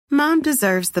Mom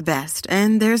deserves the best,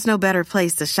 and there's no better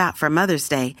place to shop for Mother's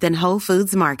Day than Whole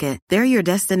Foods Market. They're your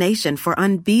destination for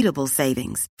unbeatable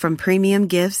savings, from premium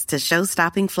gifts to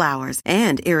show-stopping flowers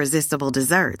and irresistible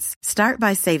desserts. Start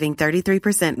by saving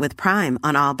 33% with Prime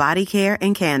on all body care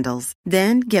and candles.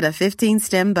 Then get a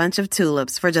 15-stem bunch of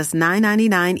tulips for just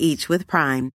 $9.99 each with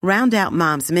Prime. Round out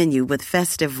Mom's menu with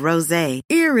festive rosé,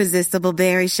 irresistible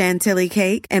berry chantilly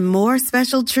cake, and more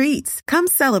special treats. Come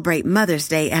celebrate Mother's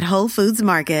Day at Whole Foods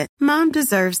Market. Mom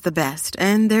deserves the best,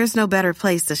 and there's no better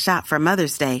place to shop for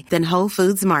Mother's Day than Whole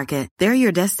Foods Market. They're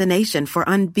your destination for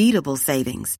unbeatable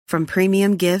savings, from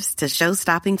premium gifts to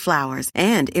show-stopping flowers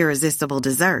and irresistible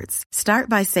desserts. Start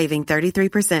by saving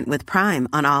 33% with Prime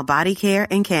on all body care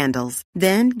and candles.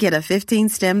 Then get a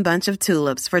 15-stem bunch of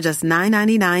tulips for just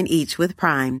 $9.99 each with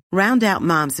Prime. Round out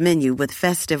Mom's menu with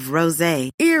festive rosé,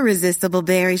 irresistible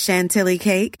berry chantilly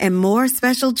cake, and more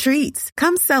special treats.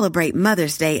 Come celebrate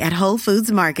Mother's Day at Whole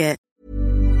Foods Market.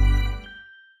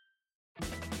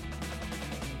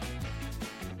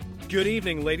 Good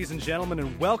evening, ladies and gentlemen,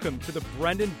 and welcome to the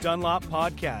Brendan Dunlop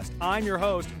podcast. I'm your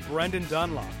host, Brendan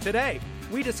Dunlop. Today,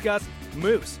 we discuss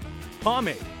mousse,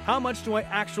 pomade. How much do I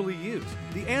actually use?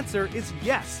 The answer is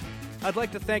yes. I'd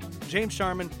like to thank James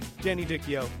Sharman, Danny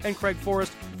Dicchio, and Craig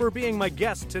Forrest for being my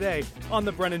guests today on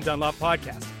the Brendan Dunlop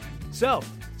podcast. So,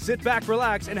 sit back,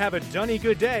 relax, and have a dunny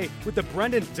good day with the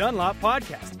Brendan Dunlop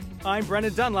podcast. I'm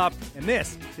Brendan Dunlop, and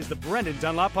this is the Brendan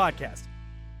Dunlop podcast.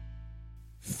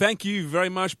 Thank you very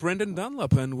much, Brendan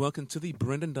Dunlop, and welcome to the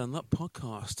Brendan Dunlop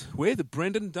podcast. We're the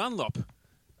Brendan Dunlop.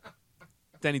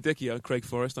 Danny Dicchio, Craig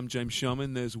Forrest, I'm James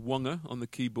Sharman. There's Wonger on the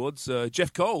keyboards.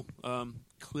 Jeff Cole,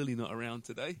 clearly not around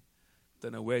today.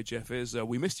 Don't know where Jeff is.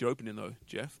 We missed your opening, though,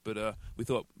 Jeff, but we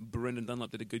thought Brendan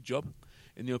Dunlop did a good job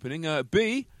in the opening.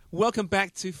 B, welcome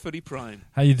back to Footy Prime.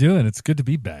 How you doing? It's good to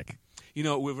be back. You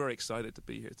know, we're very excited to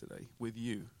be here today with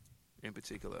you in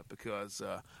particular because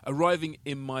arriving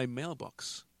in my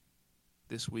mailbox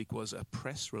this week was a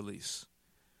press release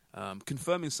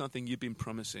confirming something you've been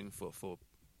promising for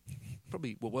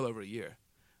probably well over a year.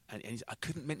 And I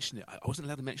couldn't mention it. I wasn't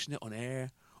allowed to mention it on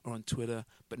air or on Twitter,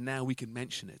 but now we can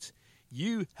mention it.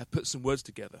 You have put some words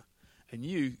together, and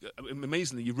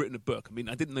amazingly, you've written a book. I mean,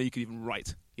 I didn't know you could even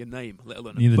write your name, let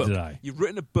alone a book. Neither did I. You've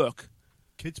written a book.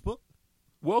 Kids' book?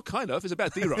 Well, kind of. It's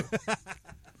about D-Row.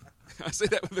 I say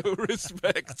that with all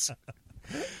respect.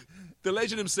 The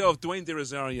legend himself, Dwayne De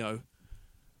Rosario,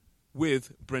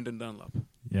 with Brendan Dunlop.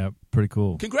 Yeah, pretty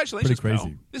cool. Congratulations, pretty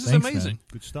crazy. pal. This Thanks, is amazing. Man.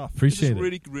 Good stuff. Appreciate this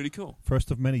is it. really cool. First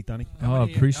of many, Danny. How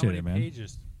appreciate it, man.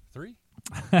 Pages? 3?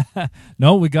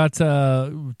 No, we got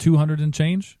 200 and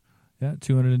change. Yeah,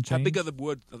 200 and change. How big are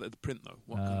the print, though?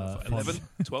 What kind of, 11,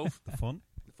 12? The font?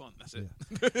 The font, that's it.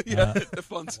 Yeah, the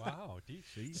font. Wow,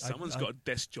 DC. Someone's got a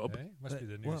desk job. Okay. Must be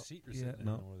the new seat you're sitting in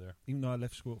over there. Even though I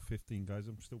left school at 15, guys,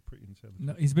 I'm still pretty intelligent.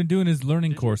 No, he's been doing his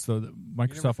learning Did course, you? though, the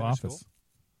Microsoft Office.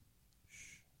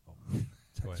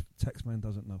 Taxman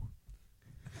doesn't know.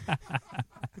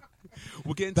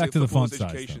 We'll get into Back to the font size,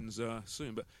 educations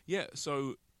soon. But yeah,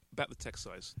 so about the text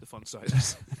size, the font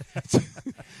sizes.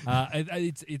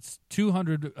 It's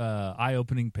 200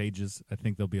 eye-opening pages. I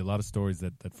think there'll be a lot of stories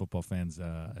that football fans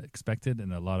expected,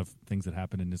 and a lot of things that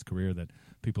happened in his career that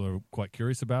people are quite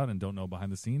curious about and don't know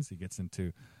behind the scenes. He gets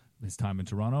into his time in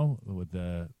Toronto with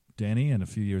Danny and a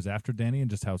few years after Danny,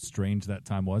 and just how strange that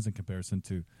time was in comparison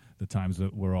to the times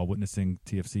that we're all witnessing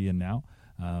TFC and now.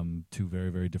 Two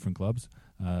very, very different clubs.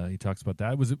 He talks about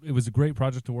that. It was a great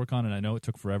project to work on, and I know it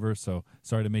took forever, so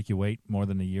sorry to make you wait more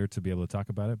than a year to be able to talk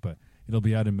about it, but it'll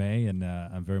be out in May, and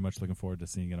I'm very much looking forward to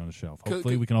seeing it on a shelf.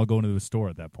 Hopefully we can all go into the store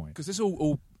at that point. Because this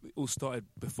all started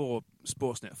before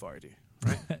Sportsnet fired you,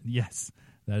 right? Yes,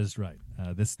 that is right.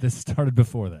 This started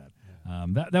before that.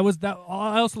 That was that.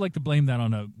 I also like to blame that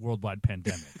on a worldwide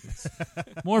pandemic. It's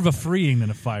more of a freeing than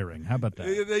a firing. How about that?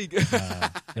 Yeah, there you go.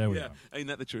 There we go. Ain't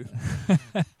that the truth?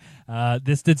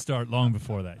 This did start long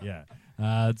before that. Yeah.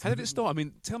 How did it start? I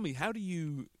mean, tell me, how do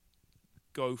you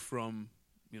go from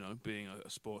being a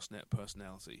Sportsnet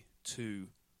personality to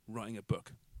writing a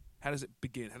book? How does it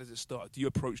begin? How does it start? Do you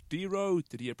approach D-Row?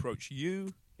 Did he approach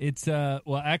you? It's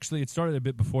actually, it started a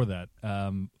bit before that.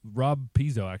 Rob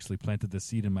Pizzo actually planted the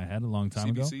seed in my head a long time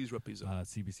ago. CBC's Rob Pizzo.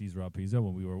 CBC's Rob Pizzo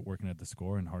when we were working at The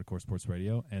Score and Hardcore Sports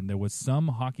Radio, and there was some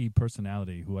hockey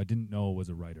personality who I didn't know was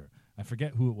a writer. I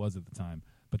forget who it was at the time,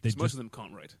 but most of them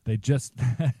can't write. They just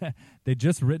they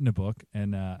just written a book,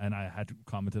 and I had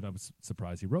commented I was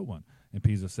surprised he wrote one. And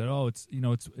Pizzo said, "Oh, it's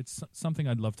something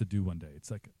I'd love to do one day.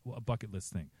 It's like a bucket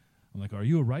list thing." I'm like, "Are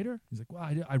you a writer?" He's like, "Well,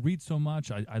 I read so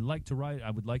much. I like to write. I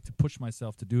would like to push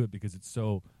myself to do it because it's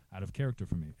so out of character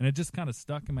for me." And it just kind of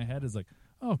stuck in my head as like,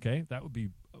 oh, okay, that would be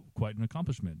quite an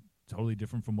accomplishment, totally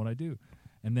different from what I do.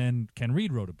 And then Ken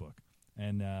Reed wrote a book.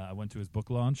 And I went to his book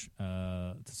launch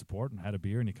to support and had a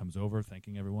beer, and he comes over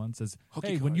thanking everyone. Says,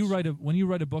 "Hey, when you write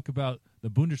a book about the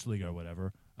Bundesliga or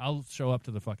whatever, I'll show up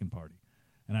to the fucking party."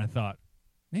 And I thought,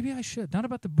 maybe I should, not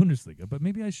about the Bundesliga, but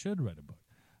maybe I should write a book.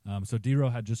 So D-Row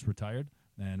had just retired,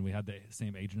 and we had the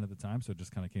same agent at the time, so it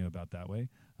just kind of came about that way.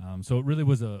 So it really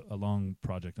was a long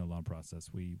project and a long process.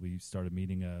 We started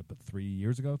meeting about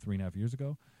 3.5 years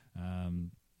ago.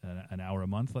 An hour a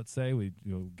month, let's say. We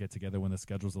get together when the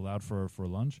schedule's allowed for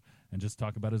lunch and just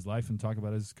talk about his life and talk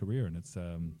about his career. And it's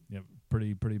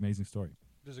pretty amazing story.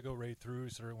 Does it go right through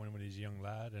sort of when he's a young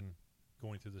lad and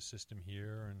going through the system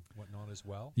here and whatnot as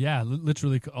well? Yeah,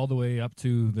 literally all the way up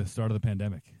to the start of the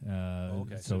pandemic.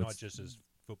 Okay, so not just his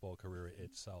football career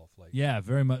itself.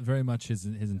 Very much his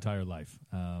entire life.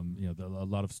 A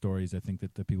lot of stories I think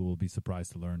that people will be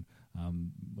surprised to learn.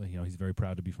 He's very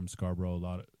proud to be from Scarborough. A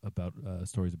lot about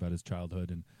stories about his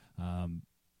childhood, and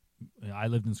I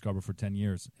lived in Scarborough for 10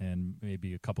 years, and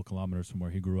maybe a couple kilometers from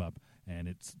where he grew up, and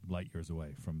it's light years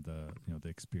away from the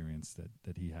experience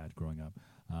that he had growing up.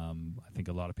 I think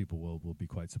a lot of people will be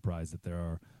quite surprised that there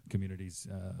are communities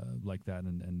like that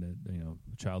and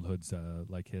childhoods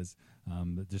like his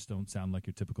that just don't sound like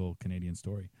your typical Canadian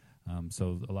story.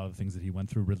 So a lot of the things that he went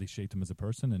through really shaped him as a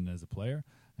person and as a player.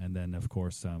 And then, of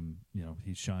course,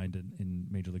 he shined in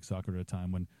Major League Soccer at a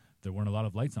time when there weren't a lot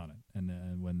of lights on it,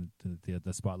 and when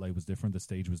the spotlight was different, the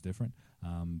stage was different.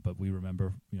 But we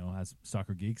remember, as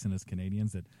soccer geeks and as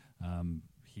Canadians, that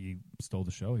he stole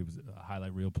the show. He was a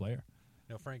highlight reel player.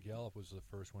 Now, Frank Yallop was the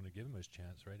first one to give him his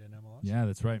chance, right, in MLS? Yeah,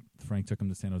 that's right. Frank took him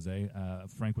to San Jose.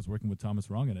 Frank was working with Thomas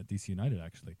Rongen at DC United,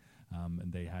 actually.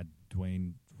 And they had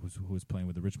Dwayne, who was playing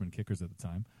with the Richmond Kickers at the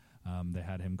time. They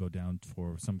had him go down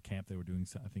for some camp they were doing,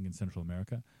 I think, in Central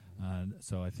America.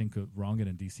 So I think Rongen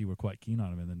and DC were quite keen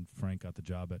on him. And then Frank got the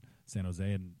job at San Jose,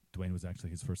 and Dwayne was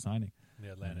actually his first signing. They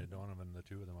had Landon Donovan, the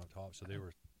two of them up top, so they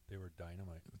were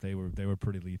dynamite. They were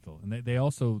pretty lethal, and they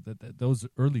also those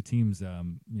early teams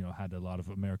had a lot of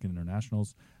American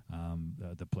internationals.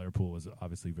 The player pool was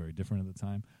obviously very different at the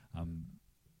time.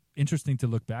 Interesting to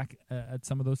look back at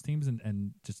some of those teams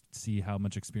and just see how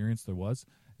much experience there was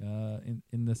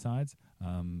in the sides.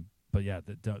 But yeah,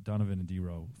 Donovan and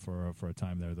D-Row for a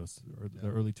time there, the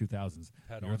early 2000s,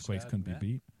 the Earthquakes couldn't be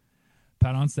beat.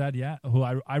 Pat Onstad, who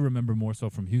I remember more so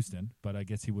from Houston, but I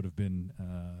guess he would have been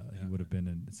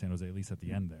in San Jose at least at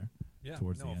the end there. Yeah,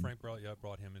 towards the end. Frank brought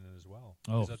him in as well.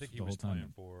 Oh, I think he was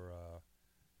playing for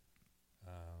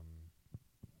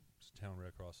it's a town right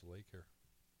across the lake here,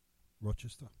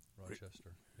 Rochester.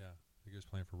 Yeah, I think he was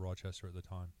playing for Rochester at the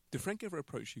time. Did Frank ever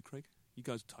approach you, Craig? You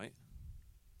guys tight?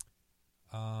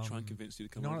 Try and convince you to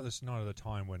come. Not at the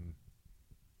time when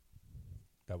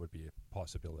that would be a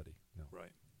possibility. No.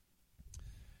 Right.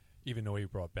 Even though he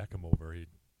brought Beckham over, he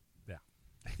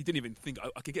didn't even think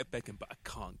I could get Beckham, but I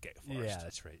can't get Forrest. Yeah,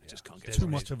 that's right. I just can't get too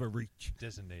much of a reach.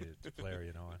 Designated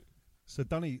player, So,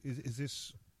 Danny, is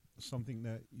this something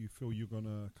that you feel you're going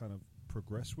to kind of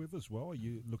progress with as well? Are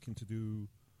you looking to do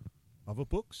other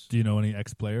books? Do you know any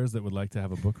ex-players that would like to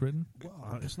have a book written?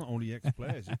 Well, it's not only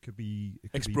ex-players. It could be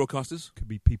ex-broadcasters. Could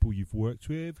be people you've worked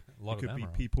with. It could be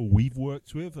people we've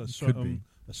worked with. A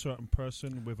certain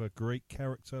person with a great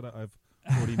character that I've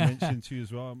already mentioned to you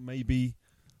as well. Maybe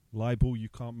libel, you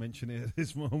can't mention it at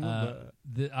this moment.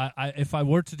 If I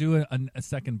were to do a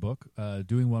second book,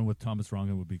 doing one with Thomas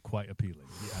Rongen would be quite appealing.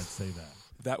 I'd say that.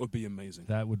 That would be amazing.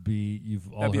 That would be,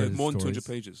 That'd be more than 200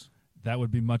 pages. That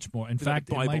would be much more. In fact,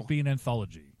 it might be an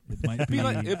anthology. It might be.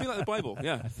 It'd be like the Bible.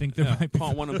 Yeah, I think there might be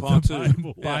part 1 and part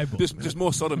 2. Bible. Just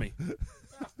more sodomy.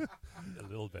 A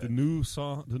little bit. The new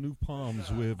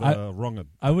Palms with Rongen.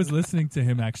 I was listening to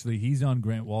him actually. He's on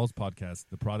Grant Wall's podcast,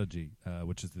 The Prodigy,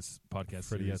 which is this podcast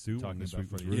series talking about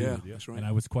Freddie. Yeah, that's right. And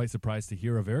I was quite surprised to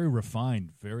hear a very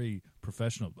refined, very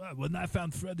professional. When I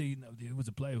found Freddie, he was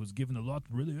a player who was given a lot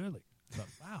really early. I thought,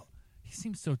 wow. He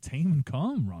seems so tame and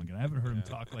calm, Rongen. I haven't heard him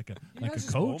talk like a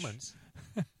coach.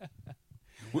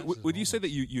 Would you say that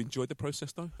you enjoyed the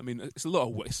process, though? I mean, it's a lot of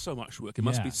work. It's so much work. It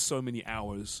must be so many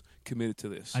hours committed to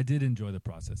this. I did enjoy the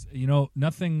process.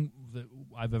 Nothing that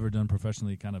I've ever done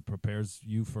professionally kind of prepares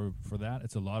you for that.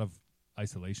 It's a lot of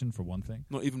isolation, for one thing.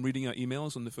 Not even reading out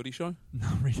emails on the Footy show?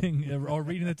 Not reading or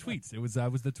reading the tweets. I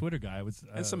was the Twitter guy.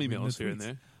 And some emails here and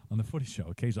there. On the Footy show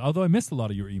occasionally. Although I missed a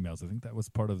lot of your emails. I think that was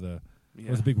part of the... There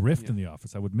was a big rift in the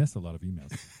office. I would miss a lot of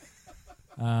emails.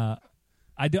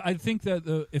 I think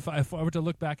that if I were to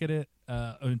look back at it,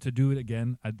 to do it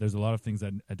again, there's a lot of things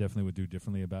I definitely would do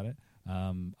differently about it.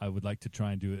 I would like to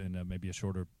try and do it in maybe a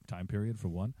shorter time period. For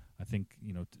one, I think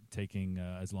taking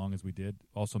as long as we did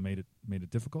also made it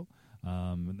difficult,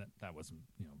 and that wasn't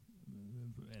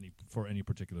for any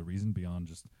particular reason beyond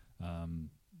just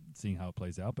seeing how it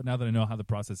plays out. But now that I know how the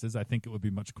process is, I think it would be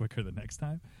much quicker the next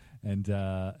time, and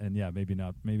yeah, maybe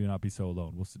not be so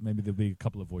alone. We'll see. Maybe there'll be a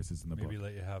couple of voices in the book. Maybe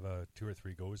let you have 2 or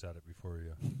 3 goes at it before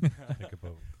you think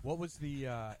about. What was the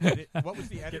edit? What was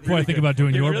the edit? Before I think about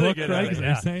doing your really book, good Craig, at it, is that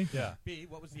yeah. you're saying? Yeah. B,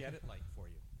 what was the edit like for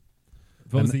you?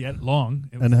 What was the long?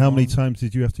 It was And how many long. times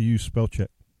did you have to use spell check?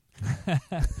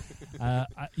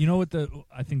 You know what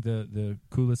I think the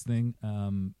coolest thing,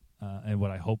 and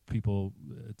what I hope people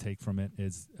take from it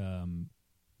is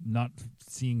not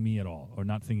seeing me at all, or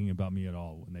not thinking about me at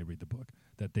all when they read the book.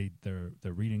 That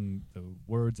they're reading the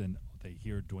words and they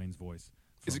hear Dwayne's voice.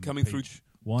 Is it coming through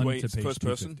one Dwayne, to page first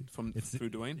person 250? through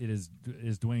Dwayne? It is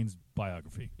Dwayne's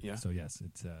biography. Yeah. So yes,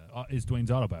 it's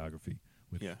Dwayne's autobiography.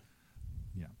 Yeah.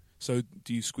 Yeah. So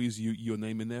do you squeeze your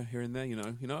name in there here and there? You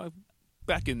know,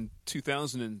 back in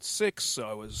 2006,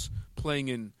 I was playing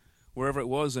in wherever it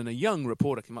was, and a young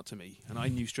reporter came up to me, and I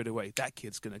knew straight away that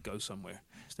kid's going to go somewhere.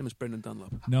 His name was Brendan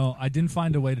Dunlop. No, I didn't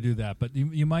find a way to do that, but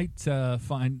you might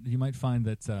find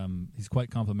that he's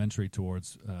quite complimentary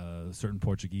towards certain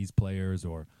Portuguese players,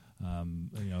 or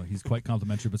he's quite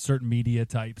complimentary, but certain media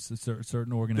types, certain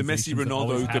The organizations. Messi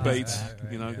Ronaldo debate,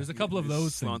 right. There's a couple of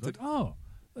those slanted. things.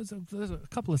 Like, there's a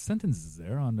couple of sentences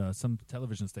there on some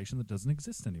television station that doesn't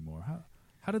exist anymore.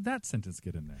 How did that sentence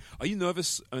get in there? Are you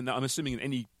nervous? And I'm assuming in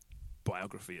any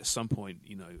biography, at some point,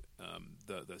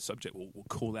 the subject will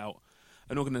call out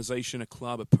an organization, a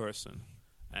club, a person,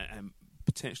 and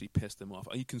potentially piss them off.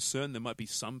 Are you concerned there might be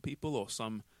some people or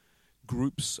some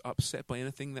groups upset by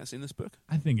anything that's in this book?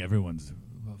 I think everyone's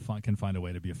can find a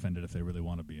way to be offended if they really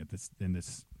want to be in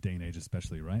this day and age,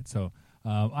 especially, right? So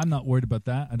I'm not worried about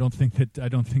that. I don't think that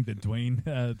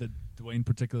Dwayne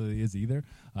particularly is either.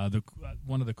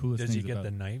 One of the coolest Does things he get about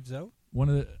the knives out?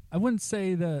 I wouldn't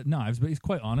say the knives, but he's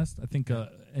quite honest. I think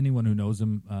anyone who knows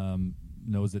him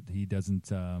knows that he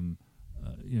doesn't.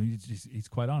 He's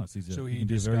quite honest. He can be a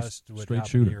very discussed what straight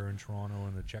happened shooter. here in Toronto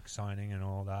and the check signing and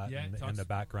all that, Yeah, and the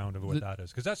background of what that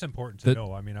is, because that's important to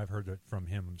know. I mean, I've heard it from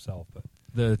him himself, but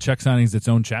The check signing is its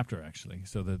own chapter, actually.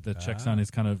 So the check sign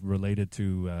is kind of related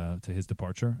to his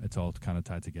departure. It's all kind of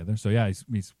tied together. So yeah,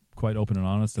 he's quite open and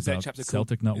honest about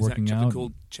Celtic not working out. Is that chapter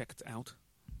called Checked Out?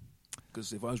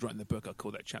 Because if I was writing the book, I'd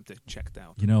call that chapter Checked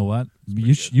Out. You know what?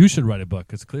 You should write a book,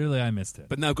 because clearly I missed it.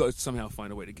 But now I've got to somehow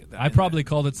find a way to get that. I probably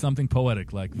called it something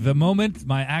poetic, like "The moment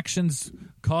my actions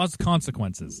caused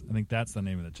consequences." I think that's the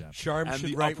name of the chapter. Sharm And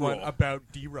should the write uproar. one about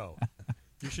D-Row.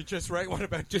 You should just write one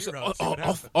about just D-Row.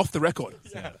 off the record.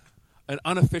 Yeah. An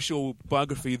unofficial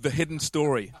biography, The Hidden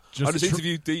Story. Just I just a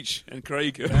interviewed Deitch and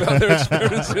Craig about their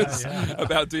experiences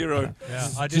about Dero. yeah,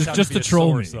 I Just have to, be to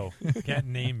troll a source, though. Can't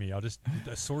name me. I'll just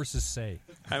the sources say.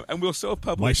 And we'll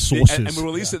self-publish My it, sources. and we'll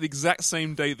release it the exact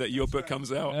same date that your book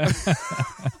comes out.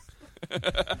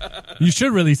 You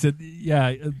should release it,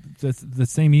 the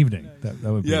same evening. That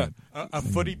would be Yeah. it. A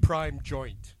Footy Prime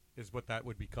joint is what that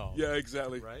would be called. Yeah,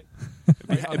 exactly. Right?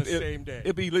 It'd On the same day.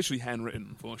 It'd be literally handwritten,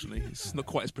 unfortunately. It's not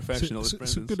quite as professional as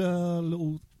It's a Brendan's. good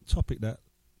little topic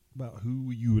about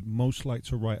who you would most like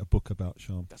to write a book about,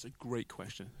 Sharm. That's a great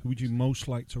question. Who would you most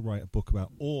like to write a book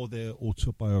about, or their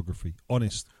autobiography?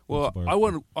 Honest. Well,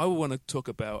 autobiography. I want to talk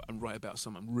about and write about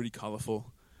someone really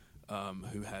colourful,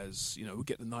 who has, would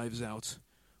get the knives out,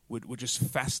 would just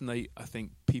fascinate, I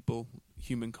think, people,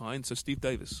 humankind. So Steve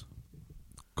Davis.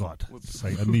 God, would-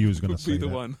 I knew you was going would to be say the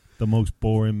that. one. The most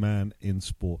boring man in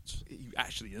sports. He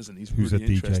actually isn't. He's Who's really a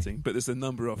DJ? interesting. But there's a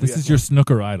number of... This is your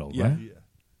snooker idol, Yeah. right?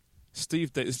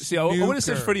 Steve Davis. See, I want to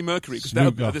say Snooker. Freddie Mercury, because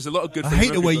Snooker. there's a lot of good I Freddie hate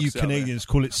the Mercury way you books out there. Canadians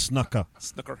call it snooker.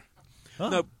 Snooker. Huh?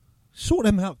 No. Sort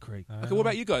them out, Craig. Okay, what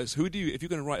about you guys? Who do you, if you're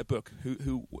going to write a book,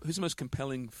 who's the most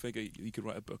compelling figure you could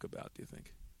write a book about, do you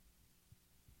think?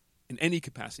 In any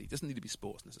capacity. It doesn't need to be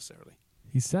sports, necessarily.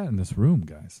 He sat in this room,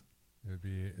 guys.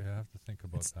 You have to think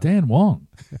about It's that. Dan Wong.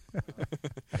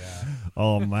 Yeah.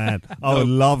 Oh, man. I would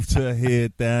love to hear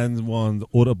Dan Wan's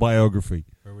autobiography.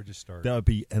 Where would you start? That would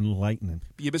be enlightening.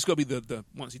 Yeah, but it's got to be the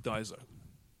once he dies, though.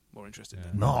 More interested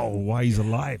Yeah. in. No, why he's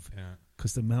alive. Yeah.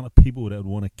 Because the amount of people that would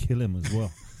want to kill him as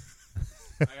well.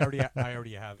 I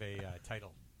already have a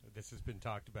title. This has been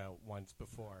talked about once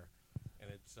before, and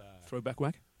it's Throwback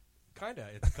whack? kinda.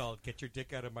 It's called "Get Your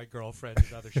Dick Out of My Girlfriend"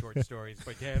 and Other Short Stories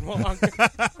by Dan Wong.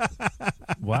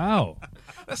 Wow.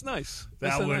 That's nice.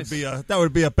 That That's would nice. be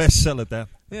a bestseller, Dan.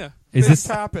 Yeah. Is Things this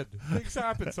happen. Things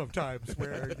happen sometimes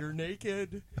where you're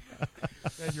naked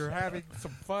and you're having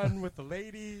some fun with the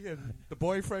lady, and the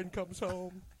boyfriend comes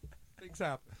home. Things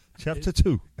happen. Chapter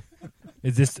 2.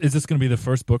 Is this going to be the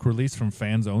first book release from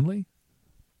fans only?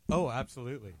 Oh,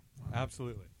 absolutely.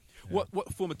 Absolutely.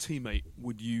 What former teammate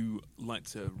would you like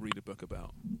to read a book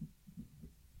about?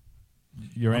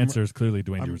 Your answer is clearly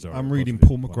Dwayne DeRosario. I'm reading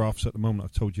Paul McGrath's at the moment.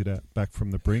 I've told you that, Back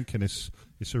from the Brink, and it's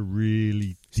a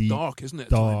really deep, dark, isn't it?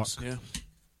 Dark, Yeah.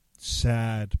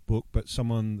 sad book, but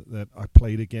someone that I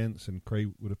played against, and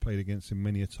Craig would have played against him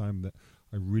many a time, that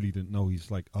I really didn't know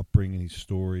his upbringing, his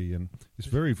story, and it's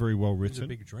very, very well written. He's a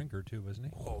big drinker too, wasn't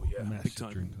he? Oh yeah, Massive big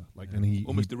time. drinker. And he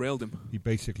almost derailed him. He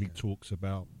basically talks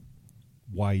about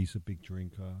why he's a big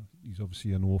drinker. He's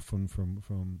obviously an orphan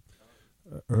from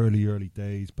early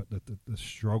days, but the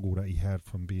struggle that he had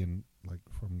from being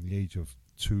from the age of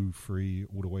 2, 3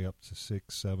 all the way up to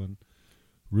 6, 7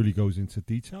 really goes into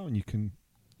detail, and you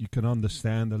can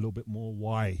understand a little bit more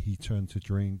why he turned to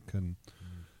drink.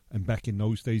 And back in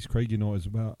those days, Craig, it was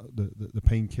about the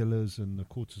painkillers and the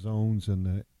cortisones and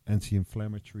the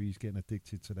anti-inflammatories, getting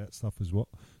addicted to that stuff as well.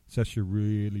 It's actually a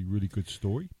really, really good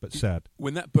story, but sad.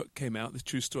 When that book came out, the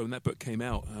true story, when that book came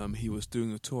out, he was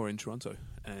doing a tour in Toronto,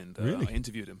 and Really? I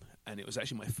interviewed him, and it was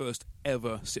actually my first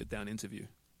ever sit-down interview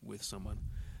with someone.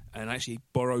 And I actually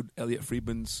borrowed Elliot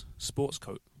Friedman's sports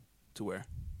coat to wear.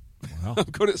 Wow.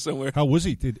 I've got it somewhere. How was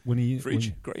he?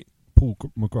 Great. Paul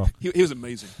McGrath. He was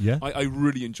amazing. Yeah? I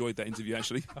really enjoyed that interview,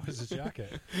 actually. How was his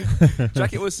jacket?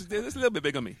 Jacket was a little bit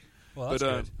big on me. Well, that's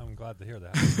But, good. I'm glad to hear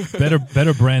that.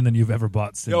 better brand than you've ever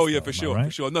bought since. Oh, yeah, though, for am I sure, right?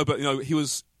 for sure. No, but he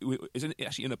was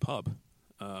actually in a pub.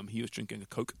 He was drinking a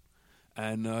Coke,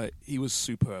 and he was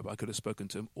superb. I could have spoken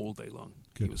to him all day long.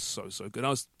 Good. He was so good. I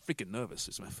was freaking nervous.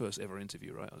 It's my first ever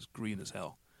interview, right? I was green as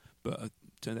hell, but it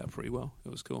turned out pretty well. It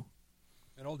was cool.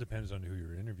 It all depends on who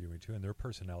you're interviewing too, and their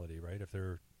personality, right? If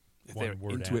they're they're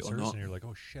one-word into it or answers, not. and you're like,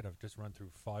 "Oh shit, I've just run through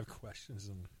 5 questions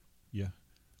and Yeah.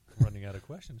 I'm running out of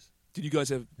questions." Did you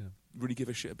guys ever Yeah. really give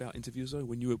a shit about interviews, though?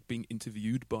 When you were being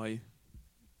interviewed by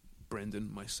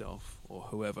Brendan, myself, or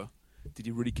whoever, did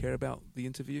you really care about the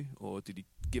interview, or did you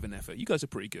give an effort? You guys are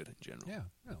pretty good in general. Yeah,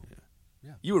 no, Yeah.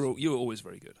 yeah. You were always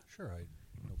very good. Sure,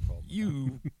 no problem.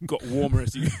 You got warmer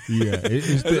as you Yeah,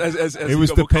 as it you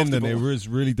was got more dependent. It comfortable. was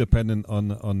really dependent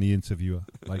on the interviewer.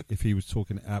 Like if he was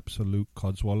talking absolute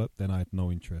codswallop, then I had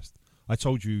no interest. I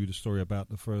told you the story about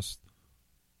the first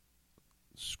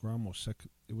scrum or second.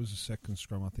 It was the second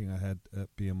scrum I think I had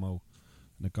at BMO,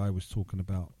 and the guy was talking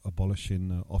about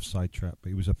abolishing offside trap. But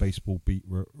he was a baseball beat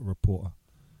reporter,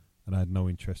 and I had no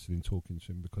interest in talking to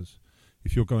him because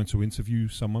if you're going to interview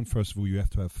someone, first of all, you have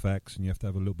to have facts and you have to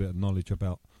have a little bit of knowledge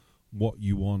about what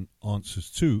you want answers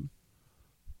to.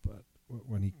 But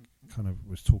when he kind of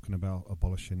was talking about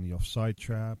abolishing the offside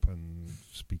trap and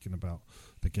speaking about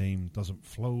the game doesn't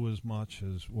flow as much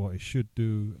as what it should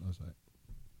do, I was like,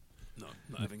 No,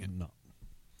 not having it. no.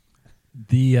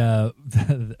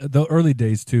 The early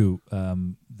days too,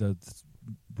 the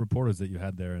reporters that you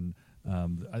had there, and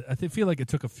I feel like it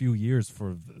took a few years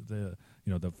for the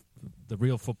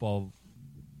real football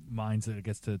minds, I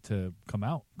guess, to come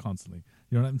out constantly.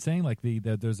 You know what I'm saying? Like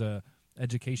there's a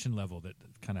education level that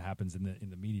kind of happens in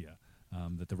the media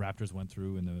that the Raptors went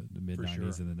through in the mid '90s, sure.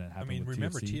 and then that happened. I mean, with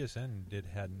remember TFC. TSN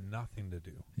had nothing to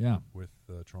do with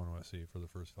Toronto FC for the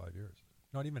first 5 years.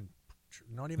 Not even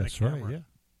That's a camera. right. Yeah,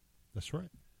 that's right.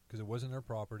 Because it wasn't their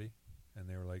property, and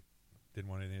they were like, didn't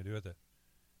want anything to do with it.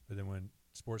 But then when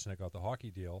Sportsnet got the hockey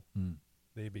deal,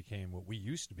 they became what we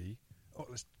used to be. Oh,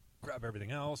 let's grab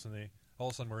everything else, and they all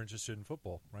of a sudden were interested in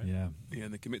football, right? Yeah. Yeah,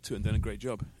 and they commit to it and done a great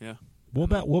job. Yeah.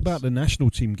 What about the national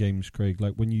team games, Craig?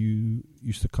 Like when you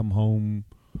used to come home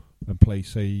and play,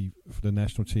 say, for the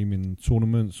national team in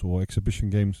tournaments or exhibition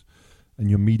games, and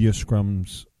your media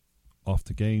scrums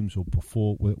after games or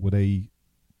before, were they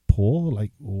poor?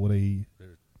 Like, or were they?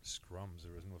 They're scrums.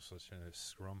 There was no such thing as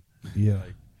scrum. Yeah.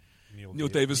 Like Neil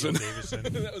Davison. Neil Davison.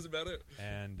 That was about it.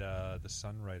 And the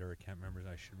Sun writer, I can't remember.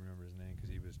 I should remember his name because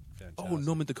he was fantastic. Oh,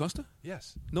 Norman DaCosta?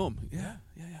 Yes. Norm. Yeah.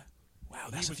 Wow,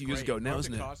 that's a few years ago now,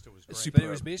 isn't it? Costa was great. Super. But it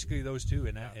was basically those two,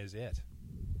 and that is it.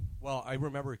 Well, I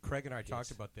remember Craig and I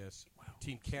talked about this.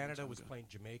 Team Canada was playing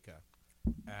Jamaica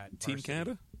at Team varsity.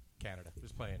 Canada? Canada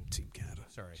was playing. Team Canada.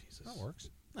 Sorry, That works.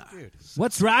 dude.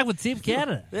 What's wrong with Team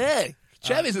Canada? Hey,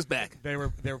 Chavez is back. They were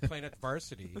playing at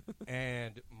varsity,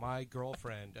 and my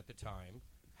girlfriend at the time,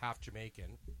 half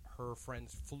Jamaican, her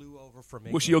friends flew over from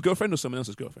England. Was she your girlfriend or someone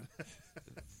else's girlfriend?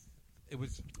 It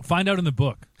was Find out in the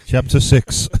book. Chapter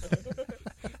 6.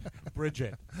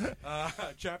 Bridget.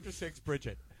 Chapter 6,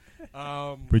 Bridget.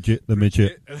 Bridget the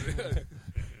midget.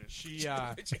 She,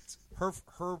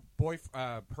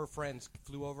 her friends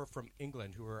flew over from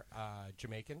England who were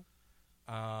Jamaican,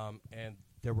 and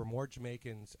there were more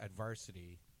Jamaicans at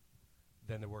varsity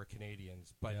than there were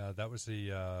Canadians. But yeah, that was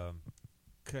the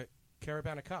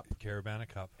Caravana Cup. Caravana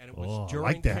Cup. And it was during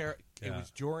like that. It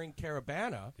was during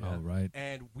Caravana. Oh, right.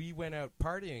 And we went out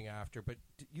partying after. But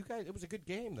you guys, it was a good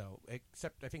game though.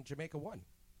 Except I think Jamaica won.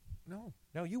 No,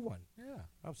 you won. Yeah.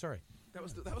 I'm sorry. That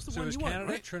was the So one it was you won,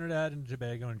 Canada, right? Trinidad, and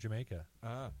Tobago, and Jamaica.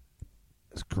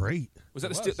 It's great. Was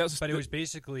that It the was. that was But the, it was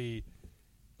basically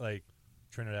like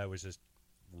Trinidad was just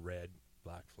red,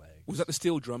 black flag. Was that the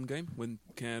steel drum game when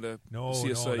Canada? No,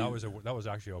 CSA, that was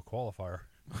actually a qualifier.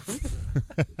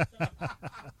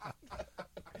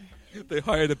 They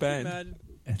hired a band. Imagine.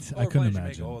 I couldn't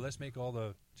imagine. Jamaica. Oh, let's make all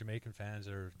the Jamaican fans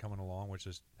that are coming along, which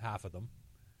is half of them.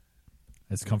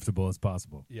 As comfortable as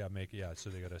possible. Yeah, so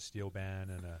they got a steel band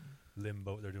and a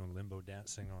limbo. They're doing limbo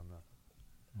dancing on the.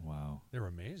 Wow. They were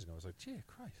amazing. I was like, gee,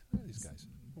 Christ, look at these guys.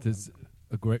 There's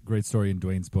a great story in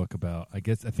Dwayne's book about, I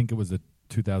think it was a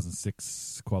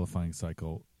 2006 qualifying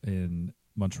cycle in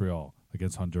Montreal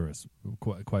against Honduras.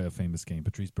 Quite a famous game.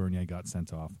 Patrice Bernier got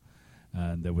sent off.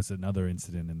 And there was another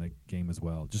incident in the game as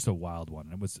well, just a wild one.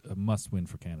 It was a must-win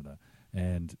for Canada.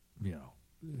 And,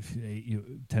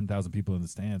 10,000 people in the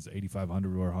stands,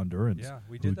 8,500 were Hondurans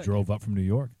we who did that drove game. up from New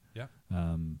York. Yeah.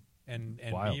 And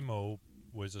wild. BMO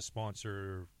was a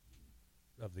sponsor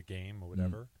of the game or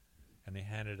whatever, and they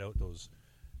handed out those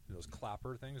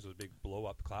clapper things, those big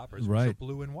blow-up clappers. Right. It was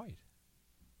blue and white.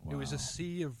 Wow. It was a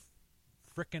sea of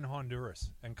frickin'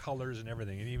 Honduras and colors and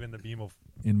everything, and even the BMO.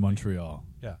 In Montreal.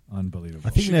 Yeah. Unbelievable.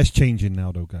 I think that's changing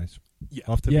now, though, guys. Yeah.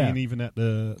 After being even at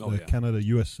the yeah.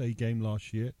 Canada-USA game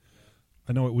last year,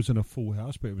 I know it wasn't a full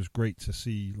house, but it was great to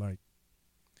see, like,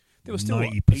 There was still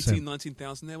 90%.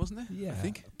 19,000 there, wasn't there? Yeah, I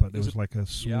think. but there was like a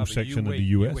small but section of the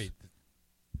you U.S. wait.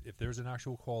 If there's an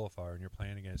actual qualifier and you're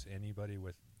playing against anybody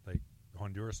with like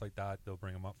Honduras like that, they'll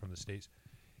bring them up from the States.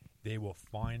 They will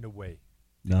find a way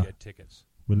to Nah. get tickets.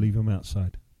 We'll leave them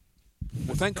outside.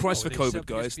 Well, thank Christ for they COVID, sell-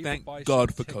 guys. people Thank buy God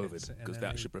some for tickets, COVID, and because then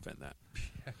that they- should prevent that.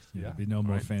 There'll be no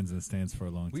more Right. fans in the stands for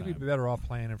a long We'd time. be better off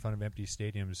playing in front of empty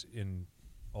stadiums in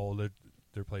all their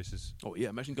places. Oh yeah,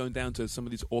 imagine going down to some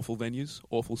of these awful venues,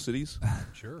 awful cities,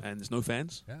 Sure. and there's no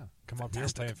fans. Yeah. Come up here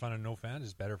and play in front of no fans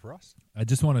is better for us. I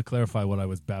just want to clarify what I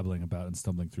was babbling about and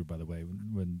stumbling through, by the way,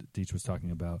 when Deitch was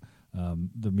talking about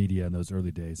the media in those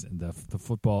early days and the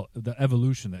football, the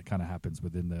evolution that kind of happens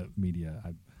within the media.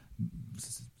 I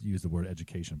use the word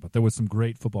education, but there was some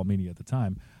great football media at the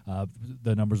time.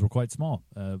 The numbers were quite small.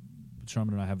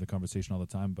 Sharman and I have the conversation all the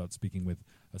time about speaking with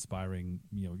aspiring,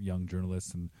 young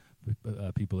journalists and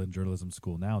people in journalism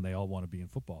school now, and they all want to be in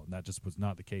football. And that just was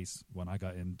not the case when I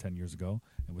got in 10 years ago.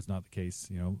 It was not the case,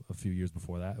 a few years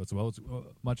before that. It was a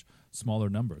much smaller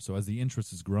number. So as the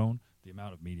interest has grown, the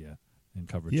amount of media and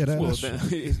coverage. Yeah, Well, that's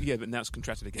then, yeah, but now it's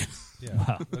contracted again. Yeah.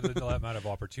 Wow. But the amount of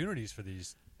opportunities for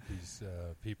these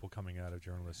people coming out of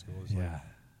journalist schools. Yeah.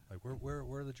 Like where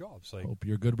are the jobs? Like Hope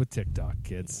you're good with TikTok,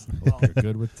 kids. Hope you're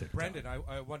good with TikTok. Brendan,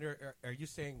 I wonder, are you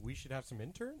saying we should have some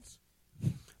interns?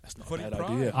 That's not Footy a bad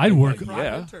Pride. idea. I'd work- Footy Pride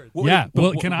Yeah. interns.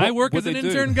 What- Can I work what as an they do?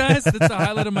 intern, guys? That's the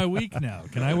highlight of my week now.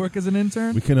 Can I work as an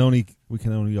intern? we can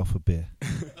only offer beer.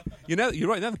 You're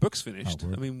right. Now the book's finished. Oh,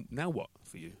 word. I mean, now what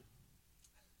for you?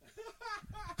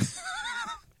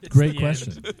 Great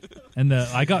question. And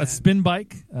I got a spin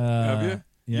bike. Have you?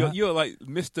 Yeah, You're like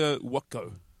Mr.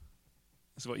 Wacko.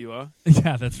 That's what you are.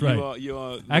 yeah, that's right. You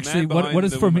are the Actually, man what behind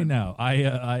is the for me woman. now?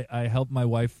 I help my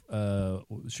wife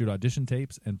shoot audition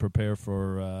tapes and prepare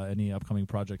for any upcoming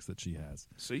projects that she has.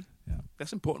 See, Yeah.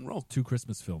 that's an important role. 2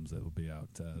 Christmas films that will be out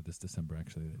this December.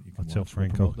 Actually, that you can I tell watch. We'll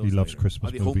Franco promote he those loves later. Christmas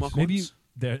Are they movies. Hallmark Maybe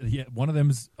ones? one of them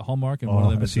is Hallmark and one of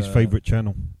them That's is his favorite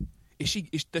channel. Does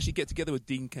she get together with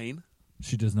Dean Cain?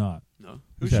 She does not. No.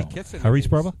 Who's Yeah. she kissing? in Harry's these?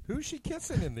 brother? Who's she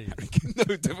kissing in these? No,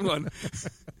 different one.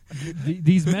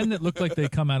 These men that look like they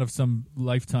come out of some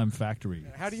Lifetime factory.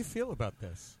 How do you feel about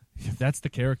this? That's the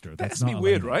character. That's not me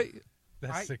weird, Elena. right?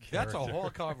 that's the That's a character. whole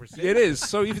conversation. It is.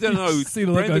 So if you don't know, See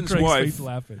the look on Brendan's Craig's wife, face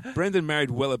laughing. Brendan married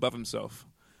well above himself.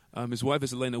 His wife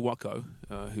is Elena Wacko,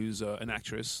 who's an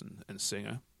actress and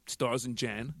singer, stars in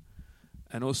Jan,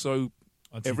 and also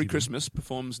On every CTV. Christmas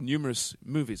performs numerous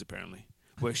movies, apparently,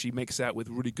 where she makes out with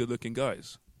really good-looking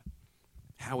guys.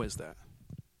 How is that?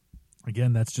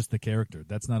 Again, that's just the character.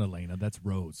 That's not Elena. That's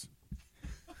Rose.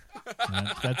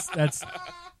 That's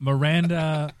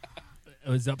Miranda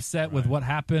was upset with what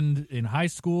happened in high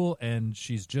school, and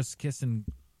she's just kissing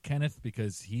Kenneth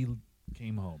because he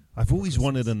came home. I've always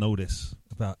wanted to know this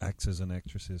about actors and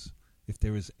actresses. If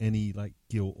there is any like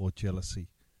guilt or jealousy.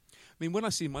 mean, when I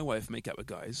see my wife make out with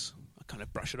guys, I kind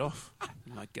of brush it off.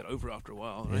 And I get over it after a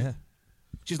while, right? Yeah.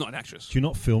 She's not an actress. Do you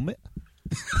not film it?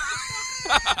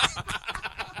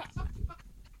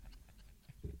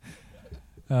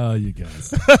 Oh, you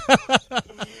guys.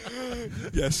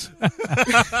 Yes.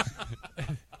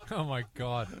 Oh my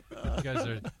God, you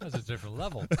guys that's a different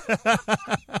level.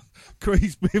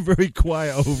 Craig's been very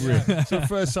quiet over it. It's the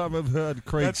first time I've heard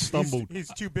Craig stumbled. He's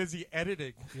too busy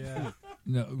editing. Yeah.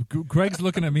 No, Greg's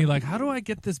looking at me like, how do I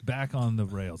get this back on the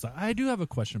rails? I do have a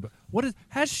question, but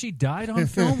has she died on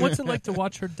film? What's it like to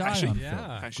watch her die on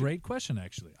Yeah. film? Great question,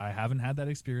 actually. I haven't had that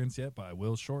experience yet, but I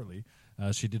will shortly.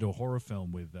 She did a horror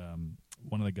film with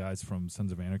one of the guys from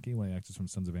Sons of Anarchy, one of the actors from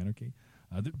Sons of Anarchy,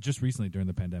 just recently during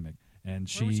the pandemic. And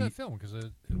Where was that film? Because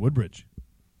in Woodbridge.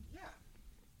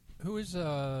 who is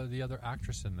the other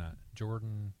actress in that?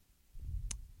 Jordan.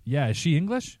 Yeah, is she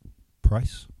English?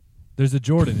 Price? There's a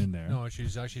Jordan in there. No,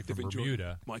 she's actually from Different Bermuda.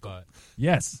 Jordan. Michael. But,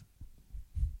 Yes.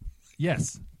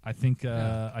 I think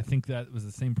I think that was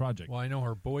the same project. well, I know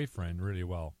her boyfriend really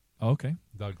well, Oh, okay.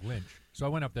 Doug Lynch. So I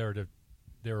went up there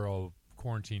they were all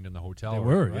quarantined in the hotel. They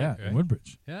were, right? yeah, in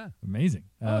Woodbridge. Yeah. Amazing.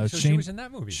 So she Shane was in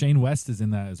that movie. Shane West is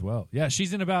in that as well. Yeah,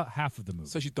 she's in about half of the movie.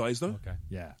 So she dies, though? Okay.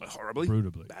 Yeah. Like, horribly?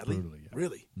 Brutally. Badly? Brutally, yeah.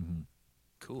 Really? Mhm.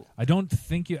 Cool. I don't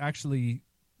think you actually...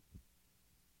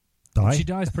 Die? She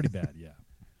dies pretty bad, yeah.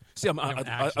 See, I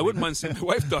actually. wouldn't mind seeing my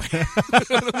wife die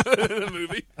in a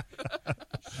movie.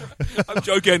 I'm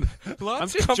joking. I'm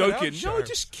just joking. No,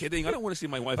 just kidding. I don't want to see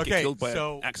my wife get killed by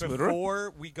an axe murderer.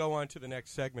 Before we go on to the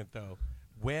next segment, though,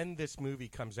 when this movie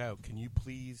comes out, can you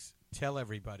please tell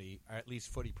everybody, or at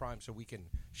least Footy Prime, so we can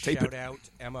Tape shout it. out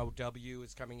MOW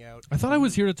is coming out. I thought I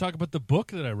was here to talk about the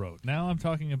book that I wrote. Now I'm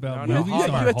talking about No, movies you on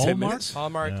had 10 Hallmark. minutes.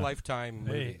 Hallmark Yeah. Lifetime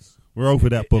Hey. movies. We're over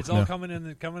that book It's all now. coming in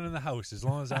the house as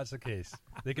long as that's the case.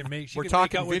 They can make. She We're can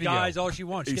talking make out with video. guys all she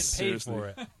wants. She gets paid Seriously. for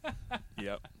it.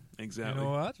 Yep, exactly. You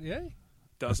know what? Yeah.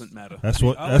 Doesn't matter. That's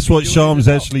what I would be doing Shams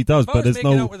it actually does, If I but was there's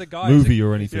making no out with a guy movie who's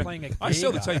or a- anything. playing a I gay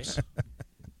sell the guy, tapes.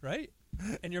 right?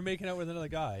 And you're making out with another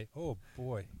guy. Oh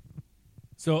boy.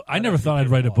 So I I'd never have to thought I'd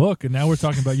give write a up. book, and now we're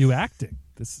talking about you acting.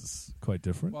 This is quite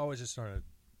different. Well, I was just trying to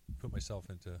put myself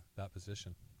into that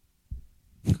position.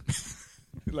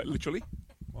 Like, literally?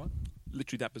 What?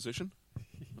 Literally that position?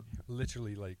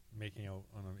 Literally, like making out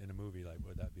in a movie. Like, what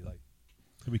would that be like?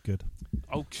 It'd be good.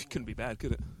 Oh, couldn't be bad,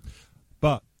 could it?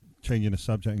 But changing the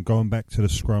subject and going back to the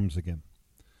scrums again.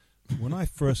 When I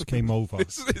first came over,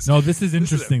 No, this is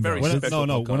interesting, a very though.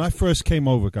 special when I podcast. first came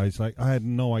over, guys, like I had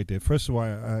no idea. First of all,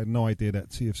 I had no idea that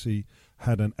TFC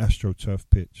had an AstroTurf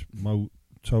pitch. Mo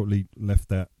totally left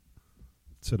that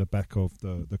to the back of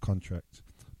the contract,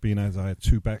 being as I had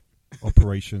two back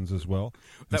operations as well.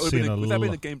 That And would seeing have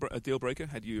been a deal breaker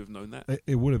had you have known that.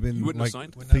 it would have been You wouldn't have like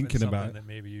signed? Wouldn't that have been thinking about something it. that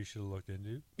maybe you should have looked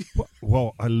into.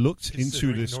 Well, I looked into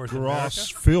Considering this North grass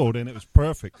America? field and it was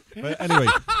perfect. But anyway,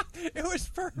 It was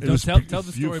perfect. it No, was tell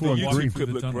the story beautiful about and walking green. through Could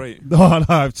the look tunnel. great. No,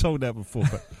 I've told that before,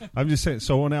 but I'm just saying.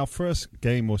 So on our first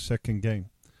game or second game,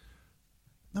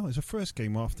 no, it was the first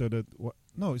game after the.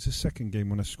 No, it's the second game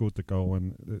when I scored the goal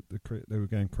and they were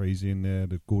going crazy in there.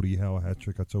 The Gordie Howe hat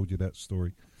trick. I told you that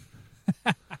story.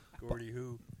 Gordy,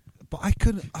 who? But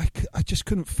I just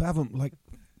couldn't fathom like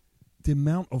the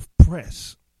amount of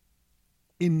press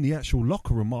in the actual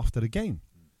locker room after the game.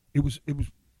 It was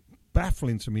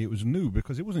baffling to me. It was new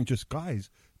because it wasn't just guys.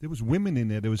 There was women in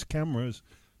there. There was cameras,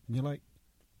 and you're like,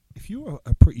 if you were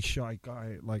a pretty shy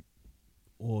guy, like,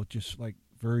 or just like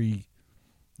very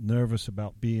nervous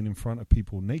about being in front of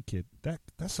people naked,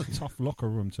 that's a tough locker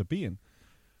room to be in.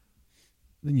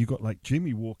 Then you got like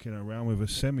Jimmy walking around with a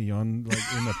semi on, like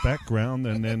in the background,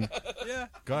 and then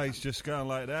guys just going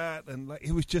like that, and like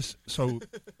it was just so.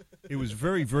 It was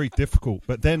very, very difficult.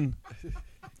 But then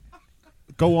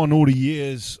go on all the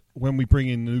years when we bring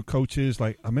in new coaches.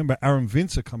 Like I remember Aaron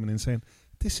Vincer coming in saying,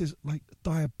 "This is like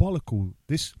diabolical.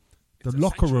 The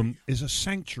locker room is a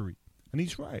sanctuary," and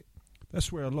he's right.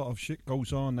 That's where a lot of shit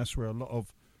goes on. That's where a lot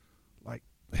of like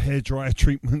hairdryer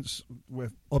treatments where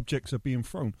objects are being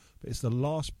thrown. But it's the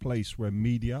last place where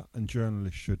media and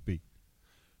journalists should be.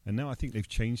 And now I think they've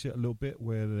changed it a little bit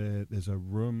where there's a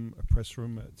press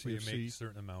room at Where you TFC. make a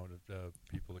certain amount of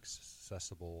people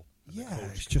accessible. And Yeah, the coach it's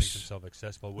can make just- himself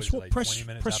accessible. it's What is it, what like press- 20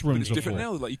 minutes press after rooms the It's are different for.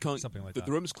 now. Like you can't. Something like the that.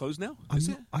 room's closed now. I'm Is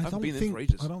not- it? I haven't don't been in think for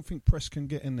ages. I don't think press can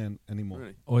get in there anymore.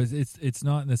 Really? Or it's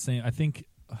not in the same. I think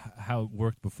how it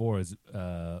worked before is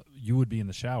you would be in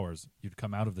the showers. You'd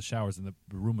come out of the showers and the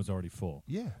room was already full.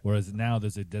 Yeah. Whereas now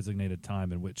there's a designated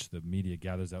time in which the media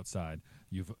gathers outside.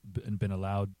 You've been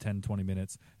allowed 10, 20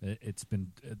 minutes. It's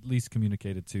been at least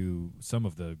communicated to some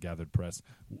of the gathered press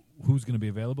who's going to be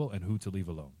available and who to leave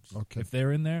alone. Okay. If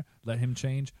they're in there, let him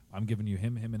change. I'm giving you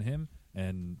him,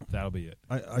 and that'll be it.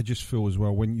 I just feel as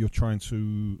well, when you're trying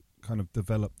to kind of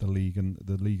develop the league, and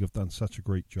the league have done such a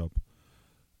great job,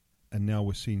 and now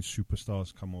we're seeing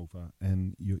superstars come over,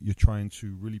 and you're trying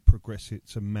to really progress it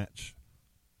to match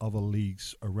other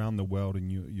leagues around the world,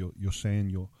 and you're saying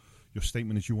your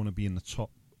statement is you want to be in the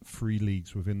top 3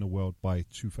 leagues within the world by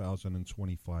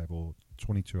 2025 or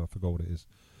 22, I forgot what it is.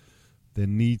 There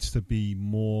needs to be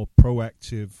more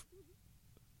proactive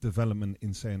development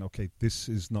in saying, okay, this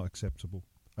is not acceptable.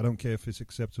 I don't care if it's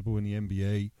acceptable in the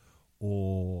NBA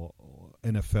or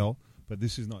NFL, but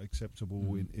this is not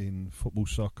acceptable in football,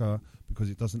 soccer, because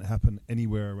it doesn't happen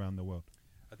anywhere around the world.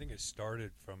 I think it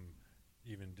started from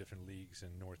even different leagues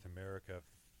in North America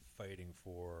fighting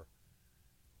for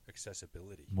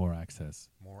accessibility. More access.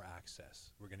 More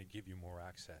access. We're going to give you more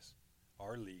access.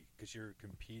 Our league, because you're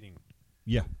competing.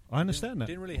 Yeah, I understand that.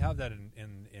 Didn't really have that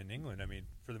in England. I mean,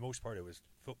 for the most part, it was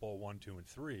football 1, 2, and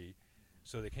 3.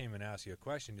 So they came and asked you a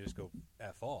question, you just go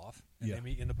F off, and they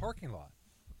meet in the parking lot.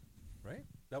 Right?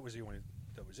 That was the only.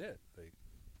 That was it.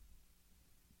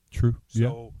 True.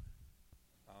 So,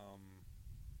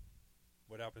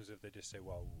 what happens if they just say,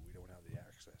 "Well, we don't have the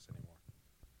access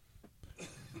anymore"?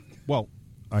 Well,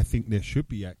 I think there should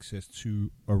be access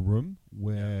to a room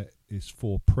where it's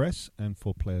for press and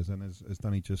for players. And as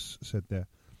Danny just said there,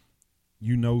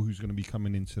 you know who's going to be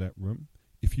coming into that room.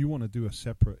 If you want to do a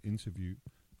separate interview,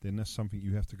 then that's something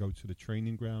you have to go to the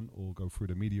training ground or go through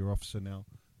the media officer now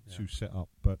to set up.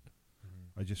 But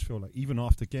I just feel like even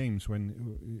after games,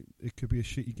 when it could be a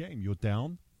shitty game, you're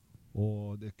down,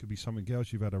 or there could be something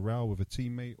else, you've had a row with a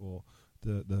teammate, or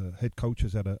the head coach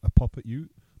has had a pop at you,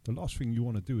 the last thing you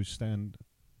want to do is stand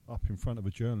up in front of a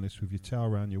journalist with your towel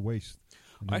around your waist.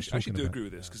 I actually do agree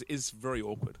with this, because it is very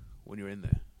awkward when you're in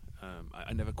there.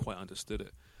 I never quite understood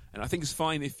it. And I think it's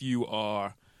fine if you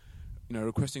are,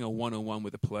 requesting a one-on-one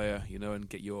with a player, and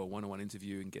get your one-on-one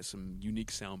interview and get some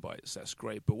unique sound bites. That's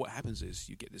great. But what happens is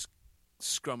you get this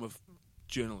scrum of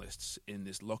journalists in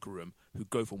this locker room who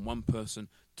go from one person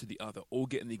to the other, all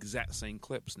getting the exact same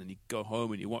clips, and then you go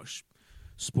home and you watch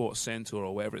Sports Center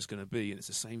or wherever it's going to be, and it's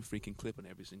the same freaking clip on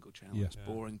every single channel. Yeah. It's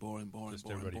boring. Just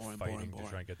everybody fighting to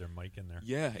try and get their mic in there.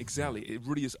 Yeah, exactly. It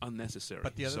really is unnecessary.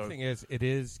 But the other thing is, it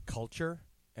is culture,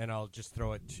 and I'll just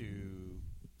throw it to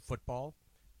football.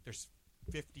 There's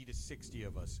 50 to 60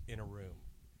 of us in a room,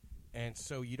 and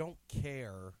so you don't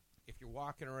care if you're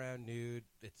walking around nude.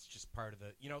 It's just part of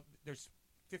the, there's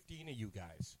 15 of you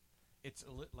guys. It's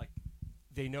like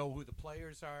they know who the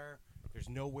players are. There's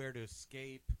nowhere to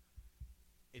escape.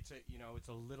 It's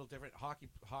a little different.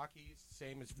 Hockey's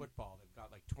same as football. They've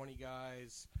got like 20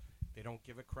 guys. They don't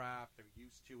give a crap. They're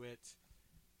used to it.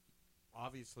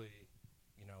 Obviously,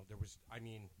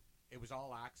 it was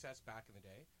all access back in the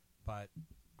day, but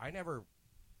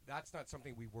that's not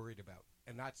something we worried about.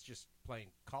 And that's just playing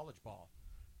college ball.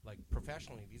 Like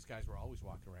professionally, these guys were always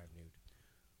walking around nude.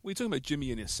 We're talking about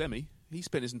Jimmy Inisemi. He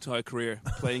spent his entire career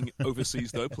playing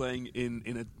overseas, though, playing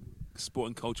in a sport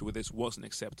and culture where this wasn't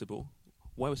acceptable.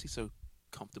 Why was he so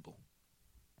comfortable?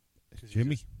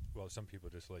 Jimmy? Some people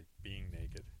just like being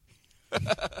naked.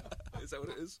 Is that what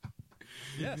it is?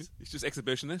 Yes. He's just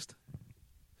exhibitionist?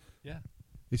 Yeah.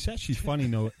 It's actually funny,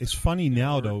 though. It's funny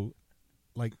now, though,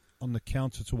 like on the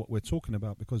counter to what we're talking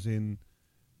about, because in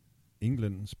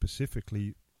England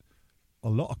specifically, a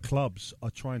lot of clubs are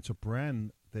trying to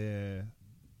brand their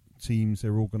teams,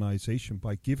 their organisation,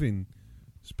 by giving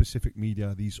specific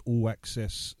media these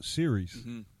all-access series.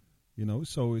 Mm-hmm.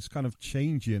 So it's kind of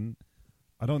changing.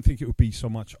 I don't think it would be so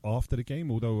much after the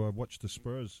game, although I watched the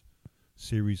Spurs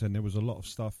series and there was a lot of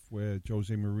stuff where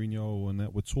Jose Mourinho and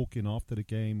that were talking after the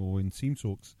game or in team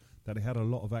talks that they had a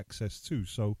lot of access to.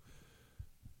 So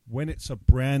when it's a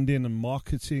branding and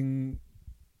marketing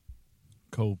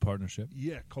co-partnership,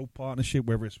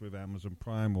 whether it's with Amazon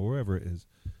Prime or wherever it is,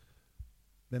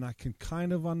 then I can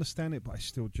kind of understand it, but I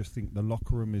still just think the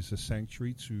locker room is a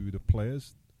sanctuary to the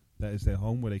players. That is their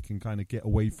home where they can kind of get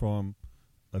away from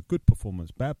a good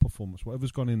performance, bad performance,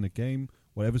 whatever's gone in the game,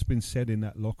 whatever's been said in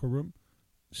that locker room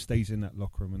stays in that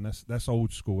locker room. And that's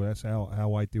old school. That's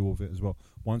how I deal with it as well.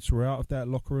 Once we're out of that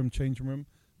locker room, changing room,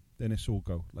 then it's all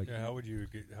go. How would you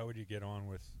get on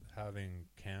with having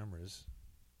cameras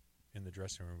in the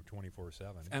dressing room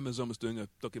 24/7? Amazon was doing a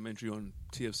documentary on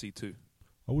TFC 2.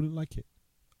 I wouldn't like it.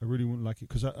 I really wouldn't like it,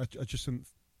 because I just don't.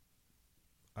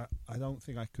 I don't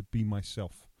think I could be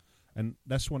myself. And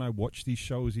that's when I watch these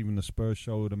shows, even the Spurs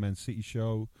show, the Man City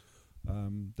show,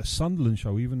 the Sunderland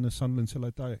show, even the Sunderland Till I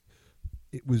Die.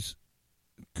 It was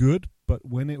good, but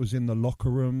when it was in the locker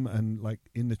room and like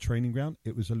in the training ground,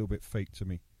 it was a little bit fake to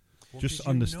me. just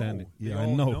understand it. They Yeah, I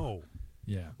all know.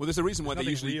 Yeah. Well, there's a reason why There's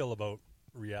they nothing usually real about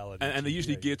reality. and they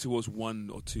usually TV, I gear guess. towards one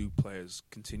or two players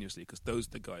continuously because those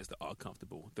are the guys that are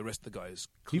comfortable. The rest of the guys,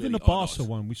 Even the clearly are Barca not.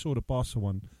 one, we saw the Barca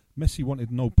one. Messi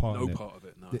wanted no part No in it. part of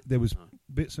it. No. There was No.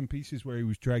 bits and pieces where he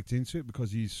was dragged into it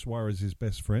because he's Suarez's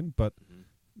best friend, but Mhm.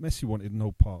 Messi wanted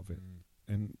no part of it.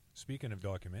 And Speaking of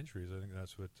documentaries, I think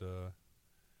that's what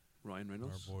Ryan our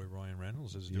Reynolds boy Ryan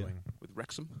Reynolds is Yeah. doing with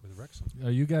Wrexham. with Wrexham.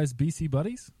 Are you guys BC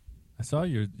buddies? I saw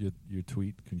your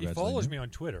tweet. He Congratulations. follows me on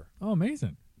Twitter, Oh,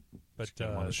 amazing. but Just get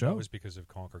him on the show. that was because of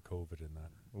Conquer COVID and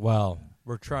that. Well,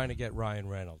 we're trying to get Ryan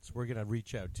Reynolds. We're going to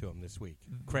reach out to him this week.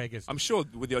 Craig is. I'm sure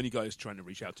we're the only guys trying to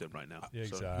reach out to him right now. Yeah,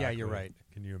 So- exactly. Yeah, you're right.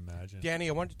 Can you imagine? Danny,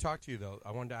 I wanted to talk to you though.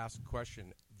 I wanted to ask a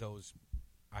question.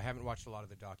 I haven't watched a lot of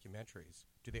the documentaries.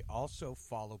 Do they also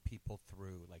follow people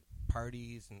through like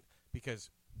parties and because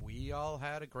we all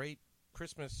had a great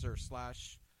Christmas or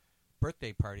 /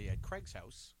 birthday party at Craig's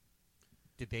house?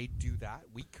 Did they do that?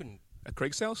 We couldn't. At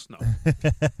Craig's house? No.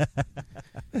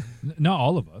 Not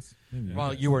all of us. Maybe Well,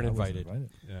 I guess. you weren't I wasn't invited.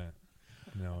 Yeah.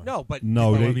 No. No, but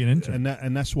no, Well, they, it'd be an intern.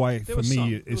 and that's why There for was me some.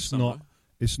 There was it's some, not though.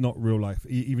 it's not real life.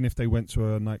 Even if they went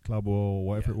to a nightclub or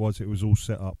whatever it was all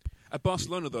set up. At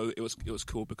Barcelona, though, it was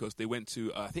cool because they went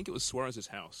to I think it was Suarez's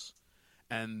house,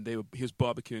 and he was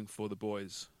barbecuing for the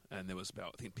boys, and there was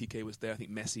about I think PK was there, I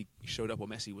think Messi showed up or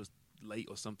Messi was late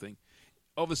or something.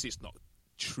 Obviously, it's not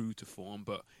true to form,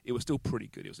 but it was still pretty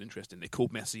good. It was interesting. They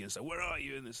called Messi and said, "Where are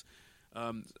you?" And this,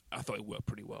 I thought it worked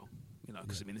pretty well,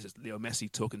 because I mean, this is Leo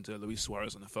Messi talking to Luis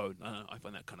Suarez on the phone. I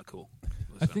find that kind of cool.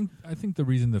 I think the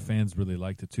reason the fans really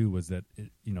liked it too was that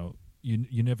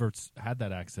you never had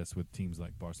that access with teams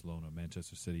like Barcelona,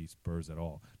 Manchester City, Spurs at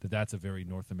all. That's a very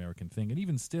North American thing, and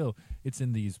even still, it's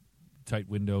in these tight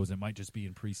windows. It might just be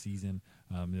in preseason.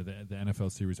 The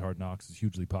NFL series Hard Knocks is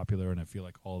hugely popular, and I feel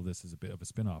like all of this is a bit of a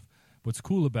spin-off. What's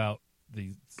cool about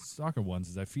the soccer ones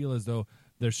is I feel as though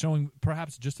they're showing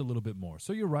perhaps just a little bit more.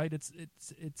 So you're right; it's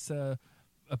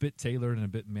a bit tailored and a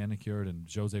bit manicured, and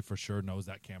Jose for sure knows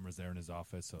that camera's there in his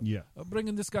office. So Yeah. bring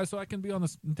in this guy so I can be on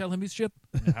this and tell him his shit.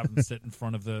 And have him sit in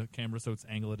front of the camera so it's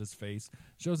angled at his face.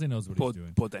 Jose knows what he's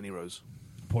doing. Poor Danny Rose.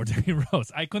 Poor Danny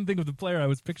Rose. I couldn't think of the player I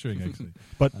was picturing actually.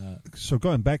 But so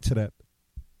going back to that,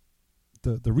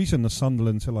 the reason the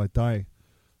Sunderland Till I Die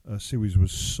series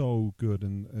was so good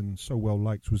and so well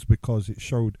liked was because it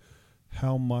showed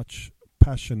how much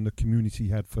passion the community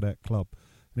had for that club,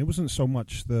 and it wasn't so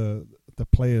much the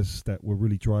players that were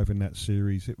really driving that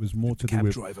series. It was more to do Cab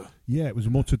with driver. it was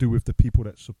more to do with the people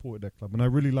that supported that club, and I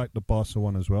really liked the Barca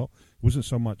one as well. It wasn't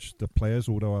so much the players,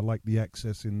 although I liked the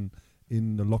access in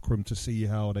the locker room to see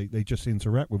how they just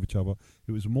interact with each other.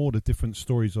 It was more the different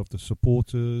stories of the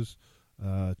supporters,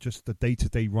 just the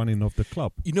day-to-day running of the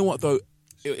club. You know what, though?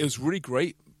 It was really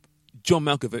great. John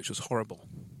Malkovich was horrible.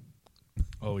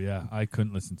 Oh yeah, I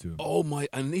couldn't listen to him. Oh my!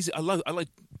 And I like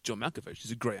John Malkovich.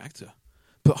 He's a great actor,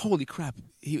 but holy crap,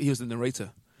 he was the narrator.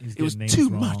 He's It was getting names too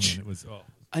wrong, much. and it was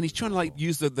And he's trying to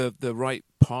use the right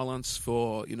parlance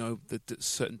for the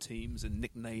certain teams and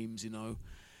nicknames, and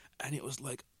it was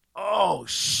like, oh,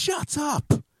 shut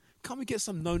up! Can't we get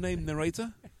some no-name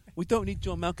narrator? We don't need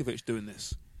John Malkovich doing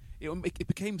this. It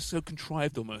became so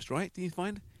contrived almost, right? Do you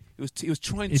find he was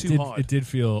trying too hard? It did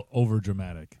feel over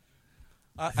dramatic.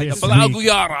 This Blau week-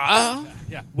 Guyana.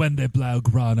 Yeah. When the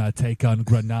Blaugrana take on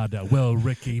Granada, will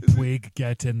Ricky Puig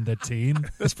get in the team?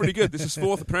 That's pretty good. This is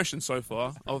fourth impression so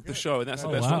far of the show, and that's the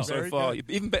Oh, best wow. one so Very far. good.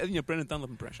 Even better than your Brendan Dunlop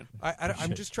impression.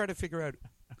 I'm just trying to figure out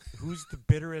who's the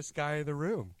bitterest guy in the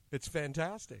room. It's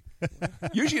fantastic.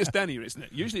 Usually it's Danny, isn't it?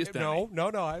 Usually it's Danny. No.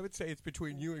 I would say it's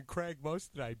between you and Craig most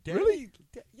of the night. Danny, Really?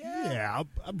 Yeah. Yeah,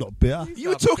 I'm not bitter. You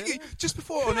were Not talking bitter. just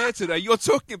before on air today. You're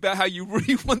talking about how you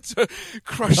really want to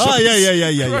crush Oh,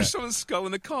 yeah. crush someone's skull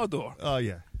in a car door. Oh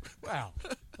yeah, Wow.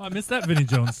 Oh, I missed that Vinnie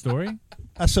Jones story.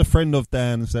 that's a friend of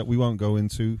Dan's that we won't go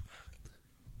into.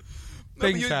 No,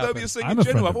 Things but happen. you're saying I'm in a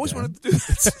general. friend I've of always Dan. wanted to do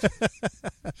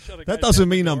this. That doesn't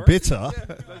mean I'm bitter.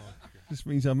 Just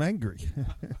means I'm angry.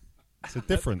 It's a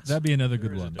difference. That'd be another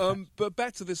good one. But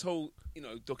back to this whole,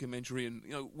 documentary, and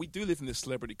we do live in this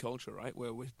celebrity culture, right?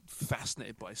 Where we're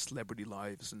fascinated by celebrity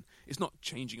lives, and it's not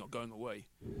changing or going away.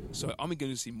 So I'm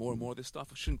going to see more and more of this stuff.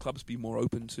 Shouldn't clubs be more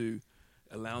open to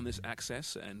allowing this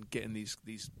access and getting these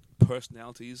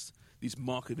personalities, these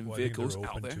marketing Well, I think vehicles they're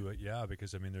out open there? to it, yeah,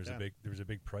 because there's a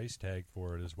big price tag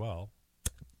for it as well.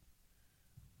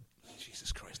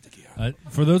 Jesus Christ, Dickie.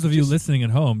 For those of you listening at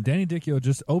home, Danny Dicchio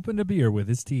just opened a beer with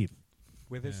his teeth.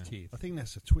 With his teeth. I think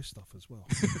that's a twist off as well.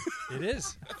 It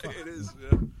is. It is.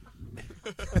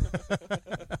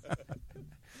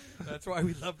 That's why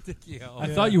we love Dickie. I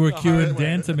thought you were cueing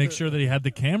Dan to make sure that he had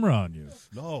the camera on you.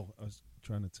 No, I was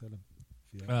trying to tell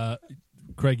him.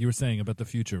 Craig, you were saying about the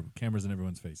future, cameras in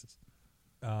everyone's faces.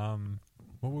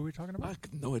 What were we talking I about?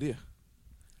 have no idea.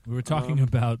 We were talking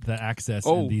about the access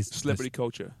Oh, and these celebrity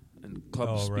culture and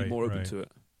clubs be more open to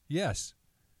it. Yes.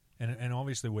 And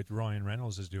obviously what Ryan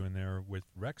Reynolds is doing there with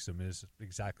Wrexham is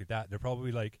exactly that. They're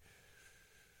probably like,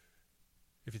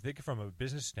 if you think from a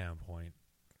business standpoint,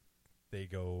 they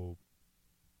go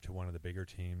to one of the bigger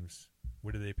teams.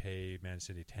 What do they pay Man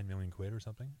City? 10 million quid or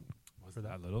something? Was for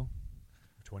that little?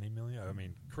 20 million? I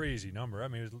mean, crazy number. I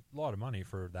mean, it was a lot of money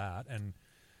for that. And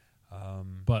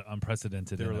but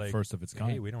unprecedented they're and like, the first of its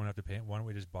kind. Hey, we don't have to pay it. Why don't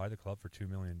we just buy the club for $2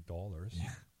 million? Yeah.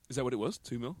 Is that what it was?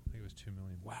 2 mil? I think it was $2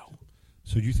 million. Wow.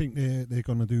 So do you think they're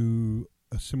going to do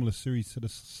a similar series to the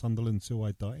Sunderland Till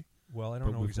I Die? Well, I don't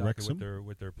But know with exactly Wrexham?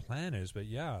 what their plan is, but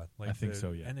yeah, like I think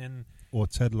so, yeah. And then Or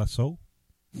Ted Lasso?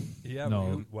 yeah,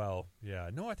 No. well, yeah,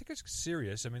 no, I think it's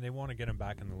serious. I mean, they want to get him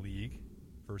back in the league,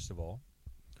 first of all.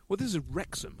 Well, this is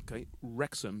Wrexham, okay?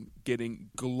 Wrexham getting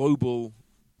global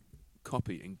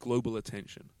copy and global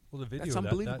attention. Well, the video, That's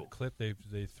unbelievable. that clip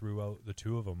they threw out, the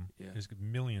two of them, is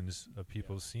millions of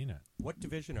people seen it. What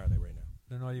division are they right now?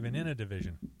 They're not even in a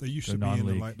division. They used They're to be in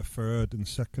non-league. like the third and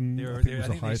second. They were- I think they- it was I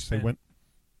the think they highest they spent- went.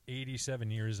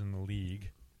 87 years in the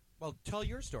league. Well, tell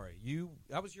your story.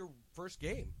 That was your first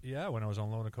game. Yeah, when I was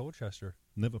on loan at Colchester.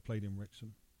 Never played in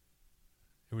Wrexham.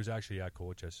 It was actually at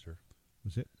Colchester.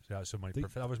 Was it? Yeah, so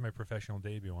that was my professional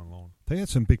debut on loan. They had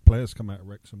some big players come out of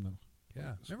Wrexham though.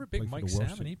 Yeah. Remember Played big for Mike the World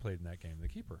Salmon? Team. He played in that game, the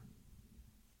keeper.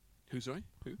 Who, sorry?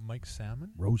 Who? Mike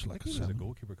Salmon? Rose I like think a he was a salmon.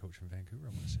 goalkeeper coach in Vancouver, I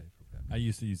want to say. I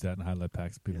used to use that in highlight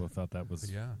packs. People Yeah. thought that was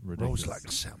Yeah. ridiculous. Rose like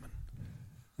a salmon.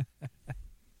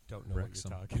 Don't know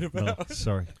Wrexham. what you're talking No, about.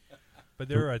 sorry.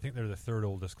 But I think they're the third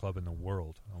oldest club in the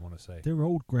world, I want to say. Their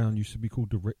old ground used to be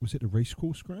called was it the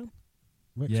racecourse ground?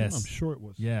 Wrexham? Yes. I'm sure it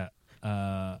was. Yeah,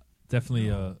 definitely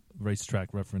a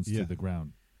racetrack reference Yeah. to the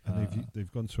ground. And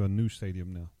they've gone to a new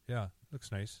stadium now. Yeah,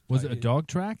 looks nice. Was it a dog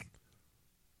track?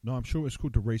 No, I'm sure it's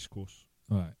called the racecourse.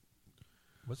 All right.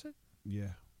 Was it?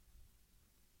 Yeah.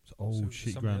 It's an old So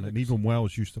shit some ground. other- And even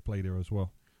Wales used to play there as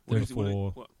well. What is it?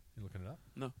 Therefore, What? You looking it up?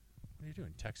 No. What are you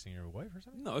doing? Texting your wife or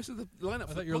something? No, this is the lineup. I for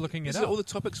thought the you were looking This it is up. all the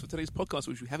topics for today's podcast,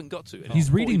 which we haven't got to. And He's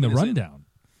it's reading 40 the minutes in. rundown.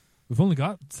 We've only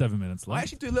got 7 minutes I left.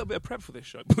 actually do a little bit of prep for this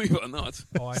show, believe it or not.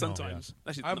 Oh, I know, Sometimes.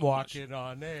 Actually, I'm not walking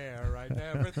on air. I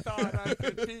never thought I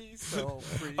could be so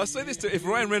free. much. I'll say this to if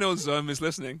Ryan Reynolds is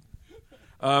listening.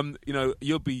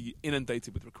 You'll be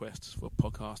inundated with requests for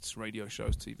podcasts, radio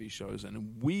shows, TV shows,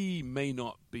 and we may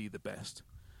not be the best.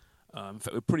 In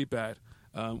fact, we're pretty bad.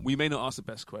 We may not ask the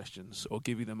best questions or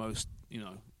give you the most,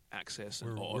 access.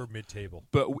 We're mid-table.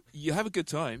 But you have a good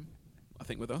time, I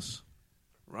think, with us,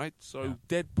 right? So,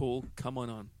 Deadpool, come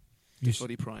on. You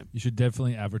Footy Prime. You should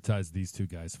definitely advertise these two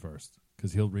guys first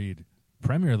because he'll read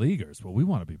Premier Leaguers. Well, we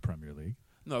want to be Premier League.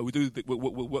 No, we do. We'll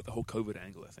work the whole COVID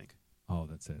angle, I think. Oh,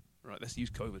 that's it. Right, let's use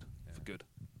COVID for good.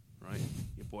 Right,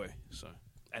 your boy. So,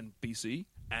 and BC,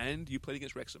 and you played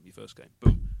against Wrexham, your first game.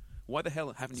 Boom. Why the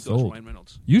hell haven't you got Sold. Ryan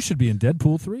Reynolds? You should be in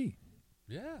Deadpool 3.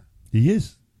 Yeah. he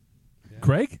is.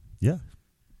 Craig? Yeah.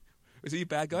 Is he a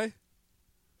bad guy?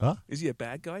 Huh? Is he a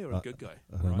bad guy or a good guy?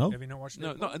 I don't know. Have you not watched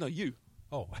No, it? no, you.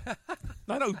 Oh.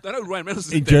 No, I know Ryan Reynolds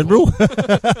is In Deadpool.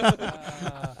 general?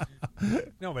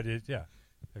 No, but yeah.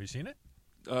 Have you seen it?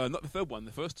 Not the third one,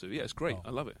 the first two. Yeah, it's great. Oh.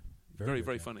 I love it. Very Very, good,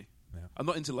 very yeah. funny. Yeah. I'm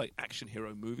not into like action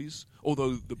hero movies,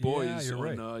 although the boys you're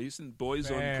on right. you seen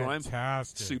Boys on Prime,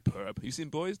 Fantastic. superb. You seen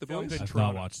Boys? The Filmed Boys? in I've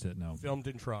Toronto. not watched it, no. Filmed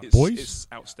in Toronto. Boys? It's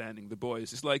outstanding. The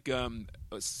Boys. It's like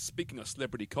speaking of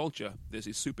celebrity culture. There's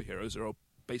these superheroes that are all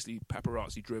basically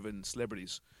paparazzi-driven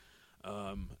celebrities,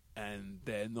 and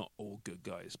they're not all good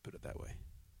guys. Put it that way.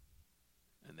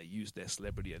 And they use their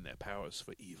celebrity and their powers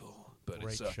for evil. But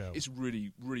Great show. it's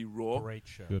really, really raw. Great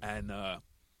show. Good. And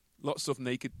lots of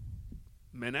naked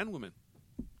men and women,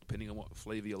 depending on what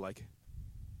flavor you like.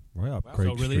 Right up Wow. So Craig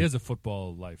it really Street. is a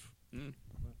football life. Mm.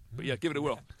 But yeah, give it a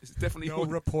whirl. It's definitely No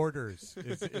reporters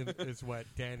is what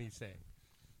Danny's saying.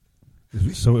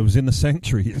 So it was in the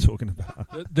sanctuary you're talking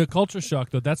about. The culture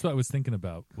shock, though, that's what I was thinking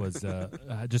about, was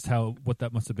just what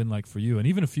that must have been like for you. And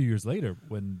even a few years later,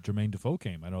 when Jermaine Defoe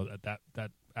came, I know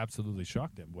that absolutely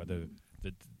shocked him, whether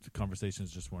the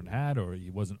conversations just weren't had or he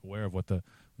wasn't aware of what the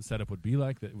setup would be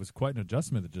like. That it was quite an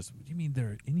adjustment. That just, you mean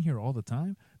they're in here all the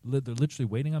time? They're literally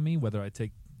waiting on me, whether I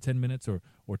take 10 minutes or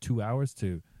 2 hours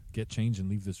to get changed and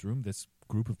leave this room. This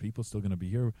group of people still going to be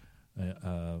here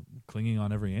clinging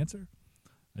on every answer.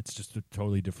 It's just a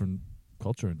totally different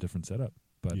culture and different setup.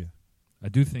 But Yeah. I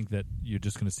do think that you're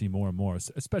just going to see more and more,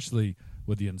 especially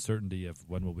with the uncertainty of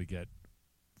when will we get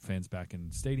fans back in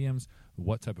stadiums?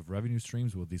 What type of revenue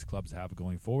streams will these clubs have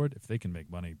going forward? If they can make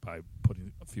money by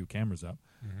putting a few cameras up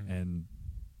and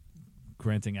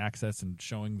granting access and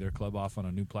showing their club off on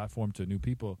a new platform to new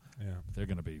people, they're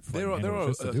going to be There are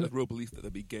a a real belief that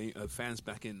there'll be fans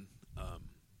back in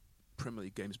Premier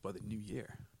League games by the new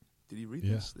year. Did you read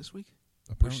this week?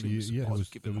 Apparently,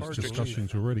 there was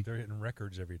discussions already. They're hitting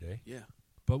records every day. Yeah.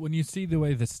 But when you see the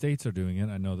way the States are doing it,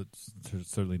 I know that's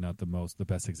certainly not the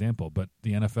best example, but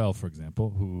the NFL, for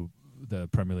example, who the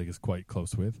Premier League is quite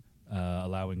close with,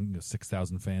 allowing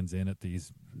 6,000 fans in at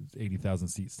these 80,000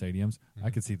 seat stadiums, I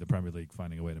could see the Premier League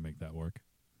finding a way to make that work.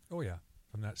 Oh, yeah.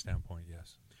 From that standpoint,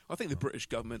 yes. I think the British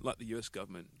government, like the US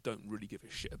government, don't really give a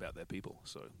shit about their people,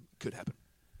 so it could happen.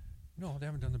 No, they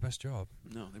haven't done the best job.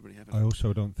 No, they really haven't. I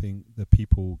also don't think the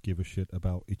people give a shit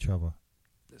about each other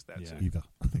There's that too. either.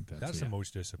 I think That's the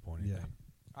most disappointing thing.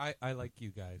 I like you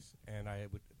guys, and I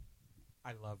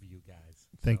love you guys.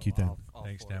 Thank you, Dan.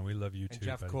 Thanks, Dan. We love you and too.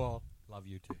 Jeff buddy. Cool, love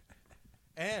you too.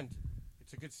 And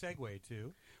it's a good segue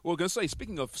too. Well, I was going to say,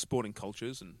 speaking of sporting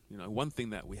cultures, and one thing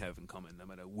that we have in common, no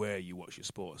matter where you watch your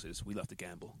sports, is we love to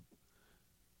gamble.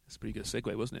 It's a pretty good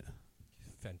segue, wasn't it?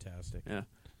 Fantastic. Yeah.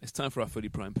 It's time for our Footy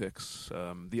Prime Picks.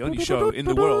 The only show in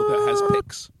the world that has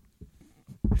picks.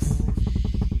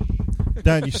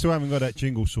 Dan, you still haven't got that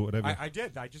jingle sorted, have you? I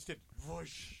did. I just did.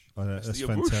 Whoosh. Oh, that's your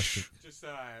fantastic. Just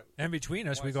And between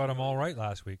us, we got them all right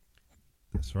last week.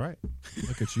 That's right.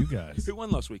 Look at you guys. Who won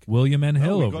last week? William N.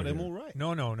 Hill we over got them here. all right.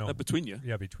 No. Between you.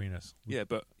 Yeah, between us. Yeah,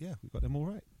 but Yeah, we got them all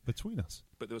right between us.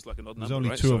 there was like an odd There's number, only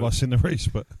right? two of us in the race,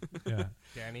 but Yeah.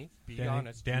 Danny, be Danny-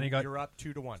 honest. Danny got- You're up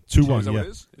 2-1. 2-1. Is that Yeah. what it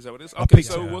is? Is that what it is? I Okay, picked-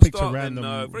 so we'll picked a start then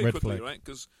random very red quickly, flag. right?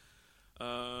 Because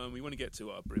we want to get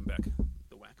to bring back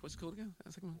the whack. What's it called again?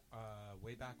 That second one?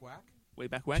 Way back whack. Way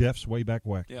back whack? Jeff's way back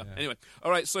whack. Yeah. Anyway, all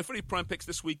right. So Footy Prime Picks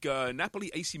this week: Napoli,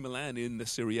 AC Milan in the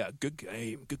Serie A. Good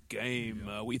game. Good game.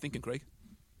 What are you thinking, Craig?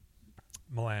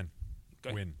 Milan.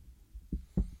 Okay. Win.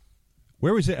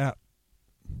 Where is it at?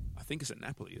 I think it's at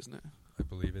Napoli, isn't it? I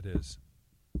believe it is.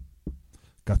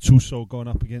 Gattuso going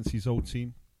up against his old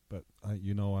team, but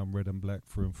I'm red and black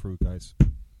through and through, guys.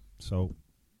 So,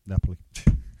 Napoli.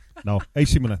 No,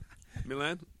 AC Milan.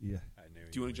 Milan. Yeah.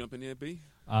 Do you want to jump in here, B?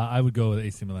 I would go with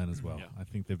AC Milan as well. Yeah. I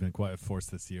think they've been quite a force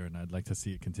this year, and I'd like to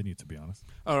see it continue, to be honest.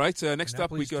 All right. Next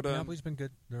up, we got Napoli's been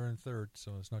good. They're in third,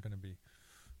 so it's not going to be.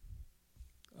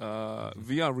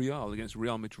 Villarreal against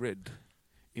Real Madrid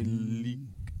in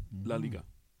La Liga.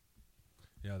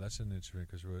 Yeah, that's an interesting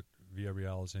because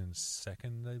Villarreal is in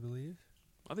second, I believe.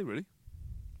 Are they really?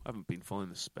 I haven't been following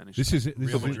the Spanish. This is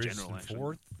Real in Madrid's general, in actually.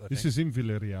 fourth. I This think. is in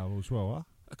Villarreal as well, huh?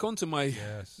 According to my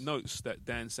Yes. notes that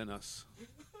Dan sent us.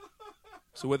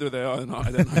 So whether they are or not,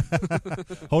 I don't know.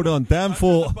 Hold on, Dan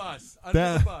for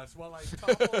Under the bus. While I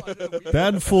topple under the wheel.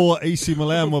 Dan for AC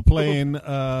Milan were playing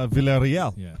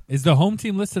Villarreal. Yeah. Is the home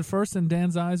team listed first in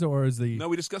Dan's eyes, or is the... No,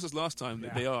 we discussed this last time.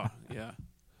 That they are. Yeah.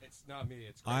 It's not me.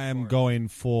 It's I am Greg Forrest. going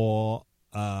for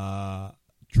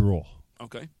draw.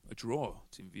 Okay. A draw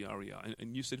to Villarreal.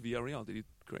 And you said Villarreal, did you,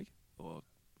 Craig? Or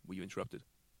were you interrupted?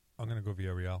 I'm going to go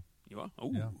Villarreal. You are?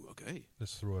 Oh, Yeah. okay.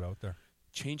 Let's throw it out there.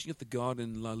 Changing of the guard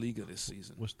in La Liga this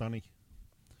season. What's Danny?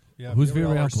 Yeah, Who's Villarreal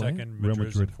Villarreal are playing? second, Real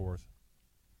Madrid's in Madrid. fourth.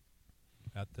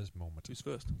 At this moment. Who's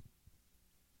first?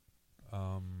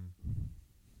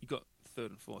 You got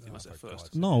third and fourth. You must have for first.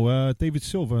 God's No, David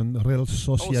Silva and Real Oh,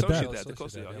 Sociedad. Sociedad. Of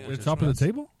course they are. Sociedad, Yeah. At which the is top of France. the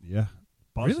table? Yeah.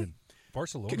 Buzzing.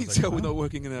 Barcelona. Can you tell we're not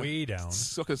working in a way down?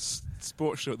 soccer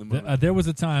sports show at the moment? There was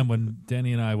a time when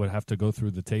Danny and I would have to go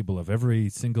through the table of every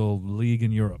single league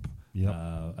in Europe Yep.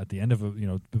 at the end of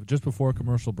just before a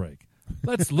commercial break.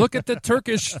 Let's look at the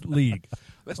Turkish league.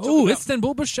 Let's talk Oh, about-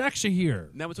 Istanbul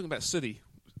Başakşehir. Now we're talking about City.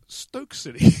 Stoke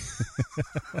City.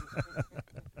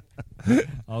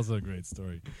 Also a great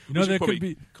story. We There should probably could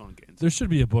be. can't get into There should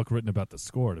be a book written about the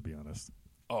score. To be honest,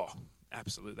 Oh,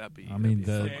 absolutely. That'd be. I mean,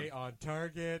 that'd be the- fun. Stay on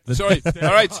target. Sorry. Stay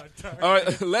All right. on target. All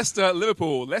right. Leicester,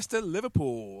 Liverpool. Leicester,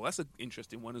 Liverpool. That's an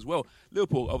interesting one as well.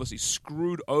 Liverpool obviously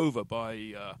screwed over by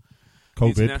the COVID.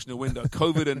 international window.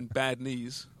 COVID and bad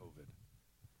knees.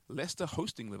 Leicester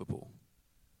hosting Liverpool.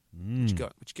 What you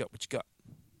got? What you got? What you got?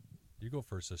 You go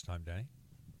first this time, Danny.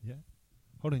 Yeah.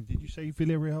 Hold on. Did you say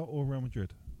Villarreal or Real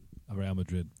Madrid? Real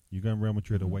Madrid. You're going Real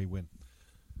Madrid away win.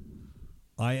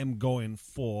 I am going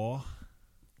for...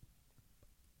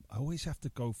 I always have to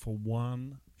go for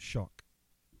one shock.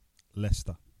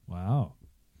 Leicester. Wow.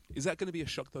 Is that going to be a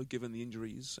shock, though, given the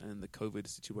injuries and the COVID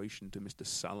situation to Mr.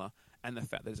 Salah and the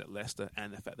fact that it's at Leicester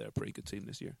and the fact they're a pretty good team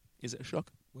this year? Is it a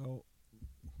shock? Well...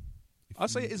 I'd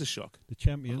say it is a shock. The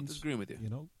I'm not champions... disagreeing with you.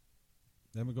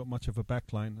 They haven't got much of a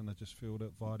back line, and I just feel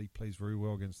that Vardy plays very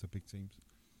well against the big teams.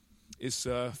 Is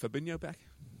Fabinho back?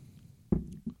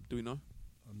 Do we know?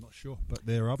 I'm not sure, but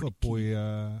their other boy,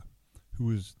 who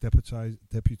was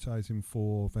deputising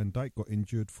for Van Dijk, got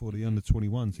injured for the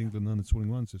under-21s, England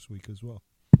under-21s this week as well.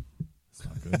 It's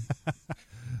not good.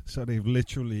 So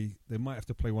they might have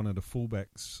to play one of the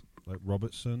fullbacks like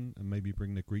Robertson and maybe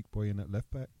bring the Greek boy in at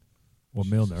left back. Well,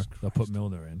 Milner. They'll put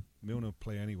Milner in. Milner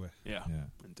play anywhere. Yeah. Yeah.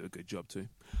 And do a good job too.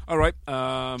 All right.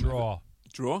 Draw.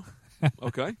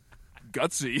 Okay.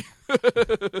 Gutsy.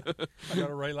 I got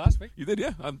it right last week. You did,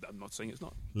 yeah. I'm not saying it's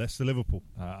not. Leicester, Liverpool.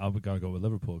 I've got to go with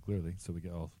Liverpool, clearly, so we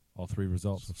get all three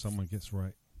results. So if someone gets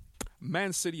right.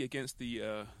 Man City against the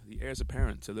heirs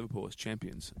apparent to Liverpool as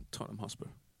champions, Tottenham Hotspur.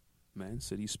 Man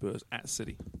City, Spurs at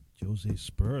City. Jose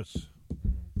Spurs.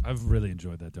 I've really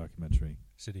enjoyed that documentary.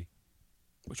 City.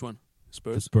 Which one? The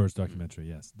Spurs? Spurs documentary,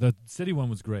 yes. The City one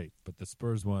was great, but the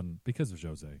Spurs one, because of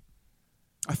Jose.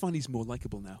 I find he's more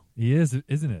likable now. He is,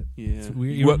 isn't it? Yeah. It's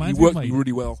weird. He worked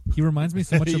really well. He reminds me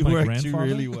so much of He my worked grandfather.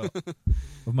 really well.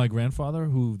 Of my grandfather,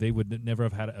 who they would never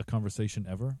have had a conversation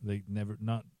ever. They never,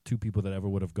 not two people that ever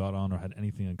would have got on or had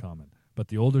anything in common. But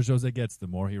the older Jose gets, the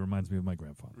more he reminds me of my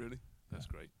grandfather. Really? That's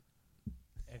great.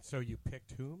 And so you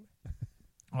picked whom?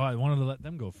 Oh, I wanted to let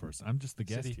them go first. I'm just the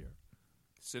guest City. here.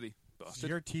 City. It's Bastard.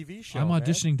 your TV show. I'm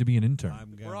auditioning to be an intern.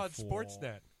 I'm We're going on for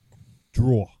Sportsnet.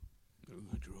 Draw. Ooh,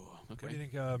 draw. Okay. What do you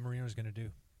think Mourinho's going to do?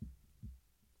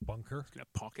 Bunker? He's going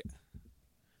to pocket.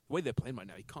 The way they're playing right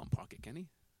now, he can't pocket, can he?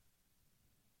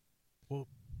 Well,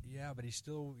 yeah, but he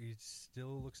still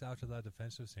looks after that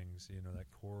defensive things. You know, that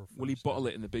core. Will he first bottle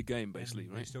and- it in the big game, basically,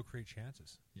 and right? They still create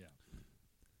chances. Yeah.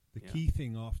 The Yeah. key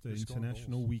thing after They're scoring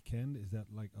international goals. weekend is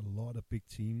that like a lot of big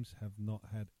teams have not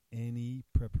had any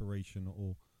preparation at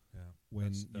all. Yeah, When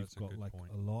that's you've a got good like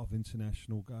point. a lot of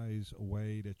international guys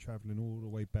away, they're traveling all the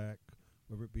way back,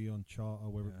 whether it be on charter,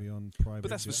 whether it Yeah. be on private. But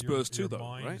that's for jet. Spurs too, though,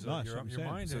 mind right? is No, that's your what I'm your saying.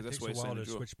 mind So it that's takes why a he's while saying to a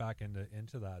draw. switch back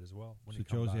into that as well. When So you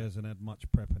come Jose back. hasn't had much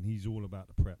prep, and he's all about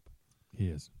the prep. He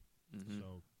is. Mm-hmm.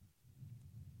 So,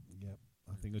 yeah,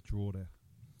 I think a draw there.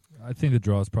 I think the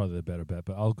draw is probably the better bet,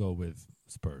 but I'll go with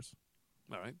Spurs.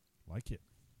 All right. Like it.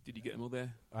 Did you get them all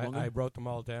there? I wrote them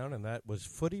all down, and that was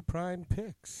Footy Prime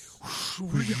Picks.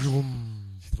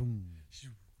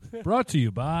 Brought to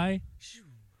you by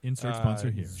insert sponsor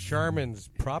here. Sharman's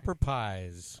Proper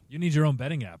Pies. You need your own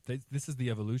betting app. This is the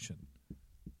evolution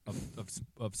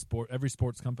of sport. Every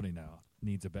sports company now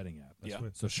needs a betting app. Yeah.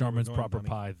 where- So that's where we're Sharman's going, Proper Bunny.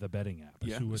 Pie, the betting app.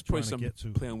 Yeah. who we're There's probably trying to some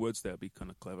get to. play on words there. Be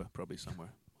kind of clever, probably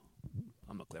somewhere.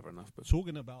 I'm not clever enough, but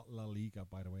Talking about La Liga,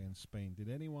 by the way, in Spain, did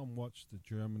anyone watch the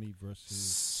Germany versus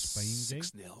Spain game?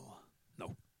 6-0.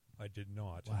 No. I did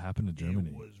not. What happened to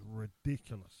Germany? It was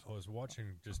ridiculous. I was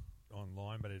watching just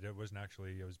online, but it wasn't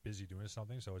actually. I was busy doing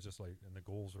something, so it was just like, and the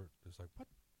goals were just like, what?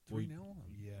 3-0?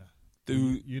 Yeah.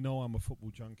 Do You know I'm a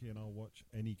football junkie and I'll watch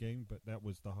any game, but that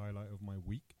was the highlight of my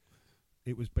week.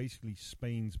 It was basically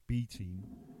Spain's B team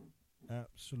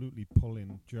absolutely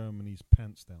pulling Germany's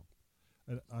pants down.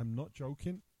 And I'm not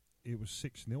joking. It was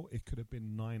 6-0. It could have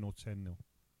been 9 or 10-0.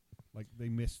 Like, they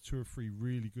missed 2 or 3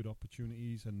 really good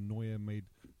opportunities, and Neuer made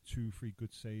 2 or 3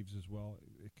 good saves as well.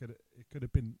 It could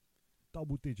have been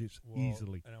double digits Well,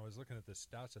 easily. And I was looking at the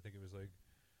stats. I think it was like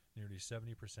nearly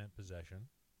 70% possession,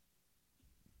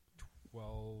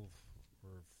 12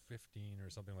 or 15 or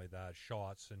something like that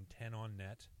shots, and 10 on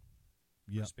net.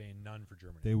 Yeah. For Spain, none for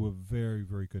Germany. They were very,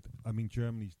 very good. I mean,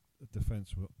 Germany's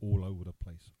defense were all over the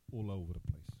place. All over the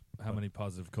place. How many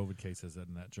positive COVID cases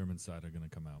in that German side are going to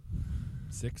come out?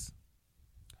 6?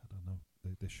 I don't know.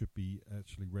 There should be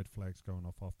actually red flags going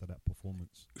off after that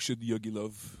performance. should Jogi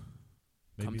Löw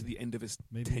come to the end of his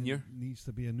maybe tenure? it needs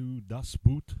to be a new Das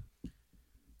Boot.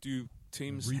 Do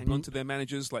teams A hang on reboot? to their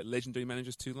managers, like legendary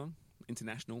managers, too long?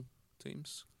 International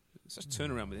teams? It's just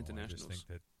turnaround with No, internationals. I just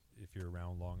think that if you're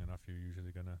around long enough, you're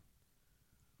usually going to.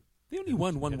 They only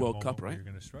won one hit a World moment Cup, where right? you're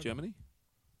gonna struggle. Germany?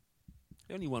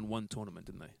 They only won one tournament,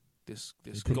 didn't they? This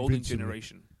They golden convincingly.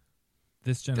 generation.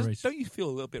 This generation. Don't you feel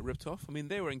a little bit ripped off? I mean,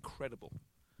 they were incredible.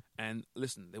 And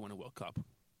listen, they won a World Cup.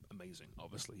 Amazing,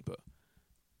 obviously. But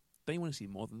don't you want to see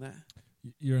more than that?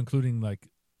 You're including, like,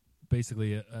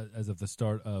 basically as of the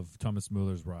start of Thomas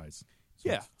Muller's rise. So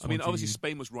Yeah. it's I mean, 20 obviously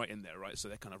Spain was right in there, right? So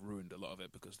they kind of ruined a lot of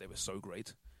it because they were so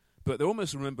great. But they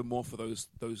almost remember more for those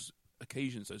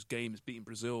occasions, those games, beating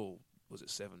Brazil. Was it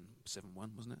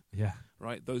 7-1, wasn't it? Yeah.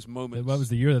 Right? Those moments. What was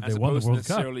the year that as they won the opposed to World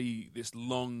Cup? necessarily this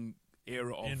long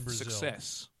era In of Brazil.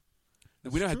 success.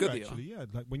 That's We know how true, good they actually, yeah.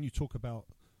 Like when you talk about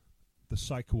the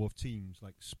cycle of teams,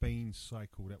 like Spain's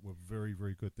cycle that were very,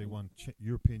 very good. They won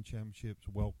European Championships,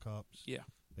 World Cups. Yeah.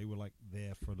 They were like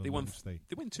there for the They won longest day.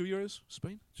 They win 2 Euros,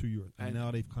 Spain? 2 Euros. And And-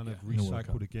 now they've kind of yeah. In the World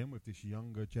Cup. recycled again with this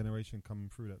younger generation coming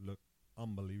through that look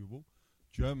unbelievable.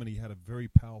 Germany had a very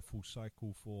powerful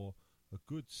cycle for a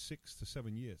good 6 to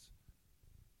 7 years.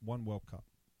 One World Cup.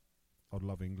 I'd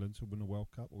love England to win a World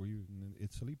Cup, or even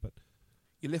Italy, but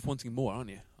You're left wanting more, aren't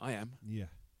you? I am. yeah.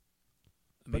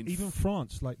 I But mean, even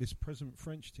France, like this present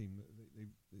French team,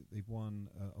 they've won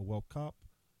a World Cup.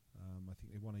 I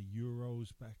think they won a Euros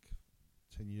back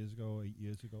 10 years ago, 8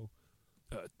 years ago.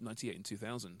 98 and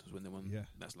 2000 was when they won. Yeah.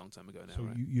 That's a long time ago now, So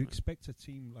right? you expect a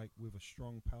team like with a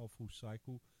strong, powerful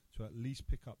cycle to at least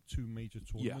pick up 2 major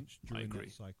tournaments during agree.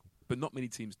 that cycle. But not many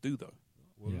teams do, though.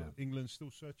 Well, Yeah. England's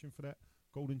still searching for that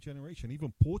golden generation.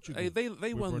 Even Portugal. Hey, they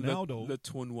with won Ronaldo. Le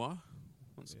Tournoi.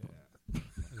 Once upon.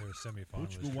 They were semi-finalists.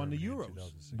 Portugal won the Germany in Euros.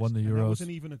 2006. Won the And that Euros.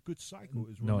 wasn't even a good cycle. It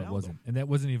was No, Ronaldo. it wasn't, and that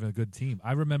wasn't even a good team.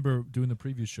 I remember doing the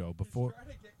preview show before.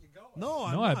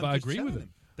 No, No, I'm I just agree with telling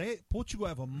him. Portugal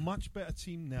have a much better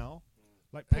team now.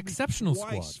 Like probably Exceptional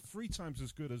twice, squad. 3 times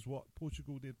as good as what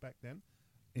Portugal did back then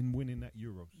in winning that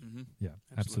Euros. Mm-hmm. Yeah,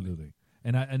 Absolutely. absolutely.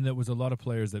 And there was a lot of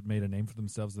players that made a name for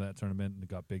themselves in that tournament and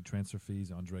got big transfer fees.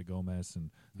 Andre Gomez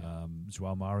and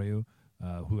Joao Mario,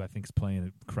 who I think is playing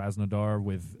at Krasnodar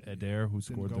with Adair, who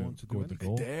scored go on to do the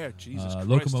goal. There, Jesus Christ.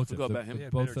 Locomotive. Forgot about him. They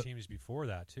had Both better the- teams before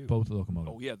that, too. Both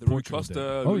Locomotive. Oh, yeah, the Rui Portugal Costa, did.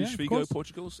 Oh, Luis yeah, of Figo, course.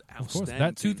 Portugal's Of course, outstanding.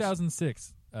 that teams.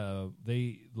 2006,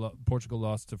 Portugal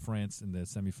lost to France in the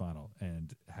semifinal,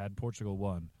 and had Portugal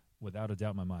won, without a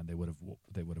doubt in my mind, they would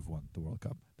have won the World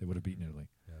Cup. They would have beaten Italy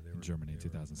Yeah, they in were- Germany in they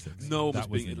were 2006. No one That was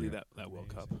was beating the Italy year. that World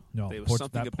Cup. No, There was Port-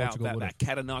 something that about Portugal that would've-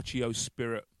 Catenaccio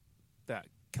spirit, that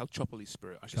Calciopoli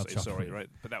spirit, I should say, sorry, Calciopoli. right?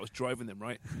 But that was driving them,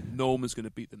 right? No one was going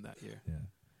to beat them that year. Yeah.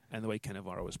 And the way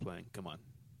Cannavaro was playing, come on.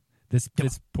 This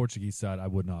Portuguese side, I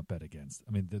would not bet against.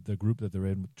 I mean, the group that they're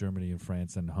in, with Germany and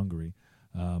France and Hungary,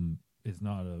 is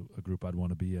not a group I'd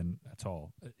want to be in at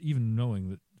all. Even knowing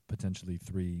that potentially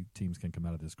 3 teams can come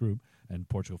out of this group, and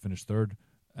Portugal finished third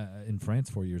in France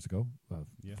 4 years ago.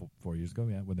 4 years ago,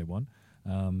 yeah, when they won.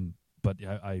 But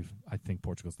yeah, I think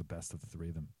Portugal's the best of the 3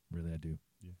 of them. Really, I do.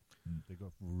 Yeah. They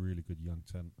got really good young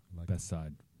talent. Like Best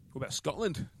side. What about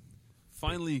Scotland?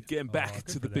 Finally getting back good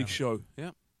to for the big them. show.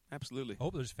 Yeah, absolutely. I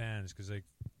hope there's fans, because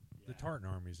the Tartan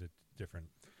Army's a different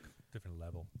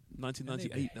level.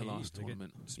 1998, the behave. last They get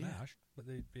tournament. smashed, but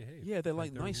they behave. Yeah, they're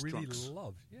like nice really drunks.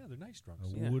 loved. Yeah, they're nice drunks.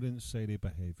 I Yeah. wouldn't say they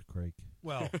behaved, Craig.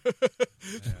 Well,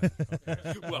 yeah,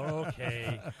 okay. Well,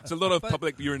 Okay. It's a lot of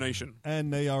public urination.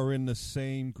 And they are in the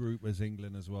same group as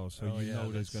England as well, so Oh, you yeah,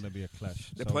 know there's that's- going to be a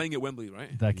clash. They're So playing at Wembley,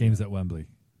 right? That game's at Wembley.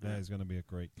 There's going to be a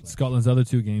great clash. Scotland's other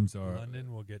 2 games are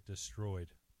London will get destroyed.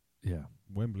 yeah.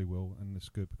 Wembley will, and it's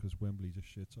good because Wembley's a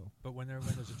shithole. But when there's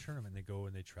a tournament, they go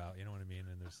and they trout. You know what I mean?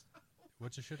 And there's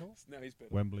what's a shithole? Now he's better.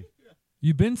 Wembley.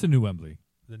 You've been to New Wembley.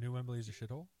 The new Wembley is a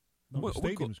shithole. No, What- the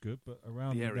what stadium's good, but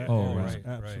around The area. that Oh, area right, is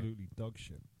right. absolutely dog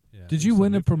shit. Yeah. Did you So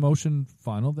win a they- promotion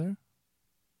final there?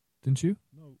 Didn't you?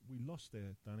 No, we lost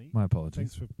there, Danny. My apologies.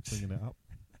 Thanks for bringing it up.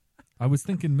 I was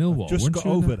thinking Millwall. Just Weren't got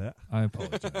you over there? that, I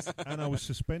apologize. and I was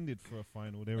suspended for a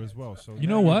final there as well. So You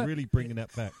now know you're what? Really bringing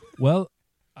that back. Well,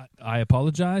 I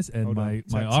apologize, and Hold on. my Tag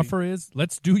team. offer is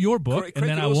let's do your book, Craig and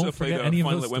then I also won't played forget a any of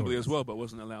final those at Wembley stories. as well, but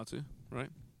wasn't allowed to, right?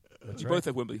 That's You right. both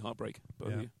have Wembley heartbreak, both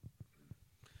Yeah. of you.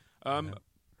 Yeah.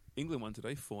 England won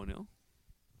today, 4-0.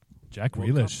 Jack World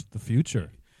Grealish, the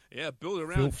future. Yeah, build Phil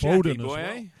around Foden Jackie, as boy,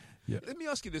 well. eh? Yeah. Let me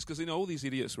ask you this, because all these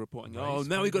idiots are reporting, Nice,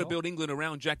 now we've got to Foden. build England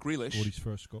around Jack Grealish. Scored his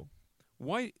first goal.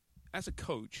 Why, as a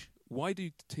coach, why do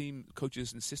team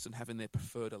coaches insist on having their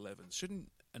preferred 11s? Shouldn't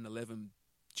an 11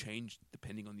 change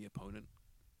depending on the opponent,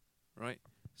 right?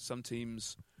 Some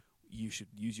teams, you should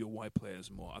use your wide players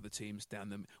more. Other teams, down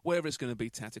them, whatever it's going to be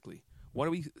tactically. Why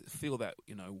do we feel that,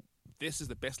 this is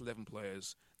the best 11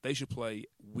 players, they should play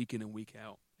week in and week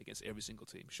out against every single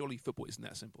team? Surely football isn't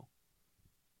that simple.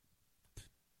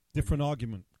 Different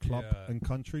argument. Club Yeah. and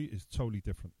country is totally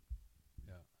different.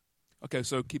 Yeah. Okay,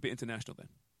 so keep it international then.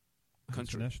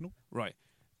 Country. International. Right.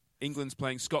 England's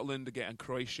playing Scotland again, and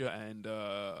Croatia, and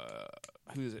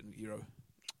who is it in Euro?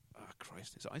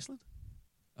 Christ, is it Iceland?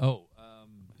 Oh,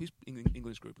 Who's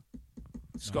England's group?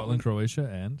 Scotland, Scotland. Croatia,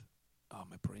 and Oh,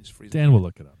 my brain's freezing. Dan will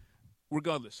look it up.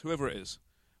 Regardless, whoever it is,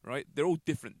 right? They're all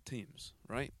different teams,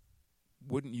 right?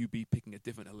 Wouldn't you be picking a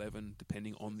different 11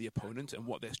 depending on the opponent and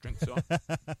what their strengths are?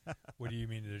 What do you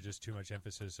mean? There's just too much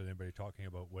emphasis on anybody talking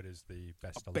about what is the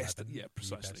best 11? Best, yeah, The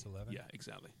precisely. best 11? Yeah,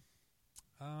 exactly.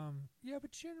 Yeah,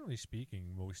 but generally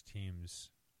speaking, most teams,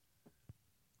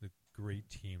 the great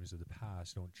teams of the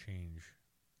past, don't change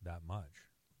that much.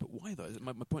 But why though?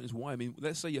 My point is why. I mean,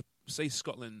 let's say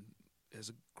Scotland has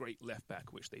a great left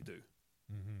back, which they do,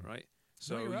 Mm-hmm. right?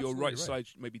 So you're your absolutely right right. side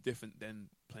may be different than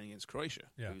playing against Croatia,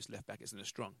 Yeah. whose left back isn't as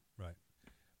strong. Right.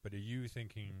 But are you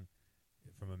thinking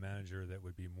from a manager that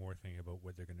would be more thinking about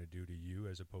what they're going to do to you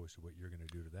as opposed to what you're going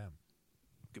to do to them.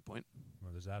 Good point.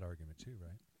 Well, there's that argument too,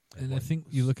 right? And I think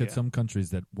you look at Yeah. some countries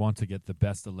that want to get the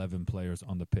best 11 players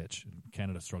on the pitch.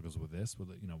 Canada struggles with this.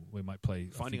 We might play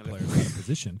Finding a few 11. players out of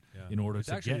position Yeah. in order It's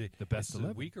to actually get the best it's 11.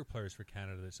 the weaker players for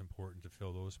Canada that's important to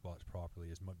fill those spots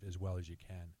properly as well as you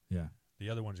can. Yeah. The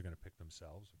other ones are going to pick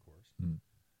themselves, of course. Mm.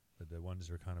 But the ones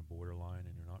that are kind of borderline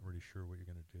and you're not really sure what you're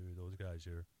going to do, those guys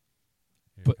you're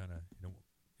But- kind of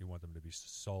you want them to be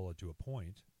solid to a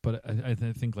point. But I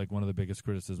think like one of the biggest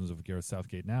criticisms of Gareth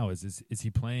Southgate now is he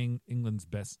playing England's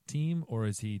best team, or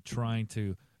is he trying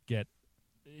to get,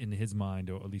 in his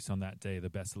mind, or at least on that day, the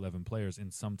best 11 players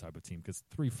in some type of team? Because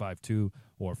 3-5-2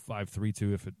 or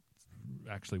 5-3-2, if it's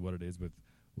actually what it is with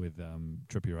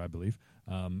Trippier, I believe,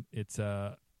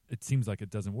 it seems like it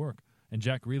doesn't work. And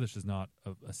Jack Grealish is not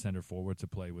a center forward to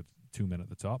play with 2 men at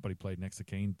the top, but he played next to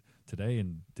Kane today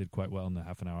and did quite well in the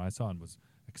half an hour I saw and was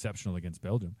exceptional against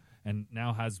Belgium. And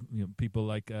now has people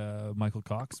like Michael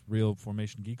Cox, real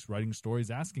formation geeks, writing stories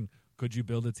asking, could you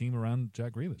build a team around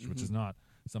Jack Grealish, which is not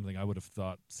something I would have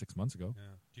thought 6 months ago. Yeah.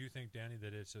 Do you think, Danny,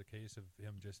 that it's a case of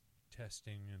him just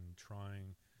testing and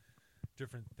trying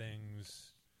different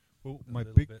things? Well, a my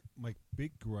little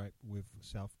big gripe with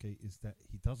Southgate is that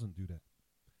he doesn't do that.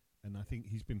 And I think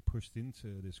he's been pushed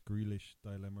into this Grealish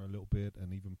dilemma a little bit,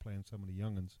 and even playing some of the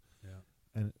young'uns. Yeah.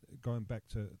 And going back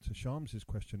to Shams'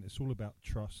 question, it's all about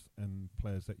trust and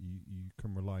players that you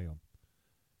can rely on.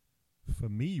 For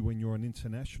me, when you're an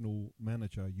international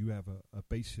manager, you have a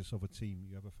basis of a team.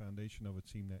 You have a foundation of a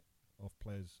team of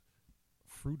players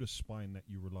through the spine that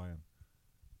you rely on.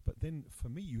 But then, for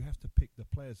me, you have to pick the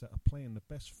players that are playing the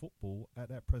best football at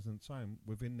that present time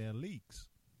within their leagues.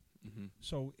 Mm-hmm.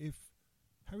 So if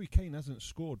Harry Kane hasn't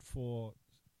scored for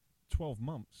 12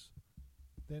 months,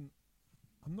 then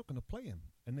I'm not going to play him.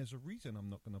 And there's a reason I'm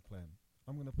not going to play him.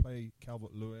 I'm going to play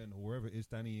Calvert-Lewin or wherever it is,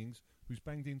 Danny Ings, who's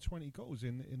banged in 20 goals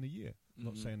in the year.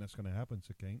 Not saying that's going to happen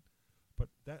to Kane, but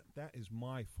that is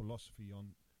my philosophy on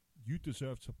you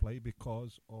deserve to play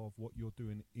because of what you're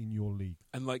doing in your league.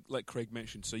 And like Craig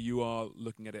mentioned, so you are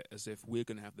looking at it as if we're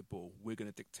going to have the ball, we're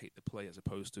going to dictate the play, as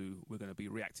opposed to we're going to be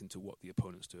reacting to what the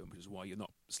opponent's doing, which is why you're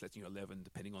not selecting your 11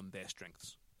 depending on their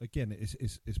strengths. Again,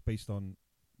 it's based on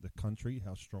the country,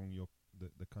 how strong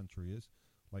the country is.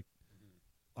 Like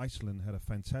Iceland had a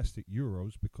fantastic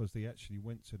Euros because they actually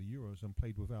went to the Euros and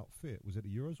played without fear. Was it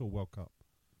the Euros or World Cup?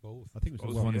 Both. I think it It was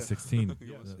was the one World in 16.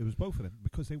 It was both of them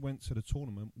because they went to the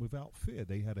tournament without fear.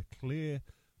 They had a clear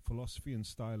philosophy and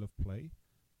style of play,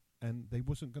 and they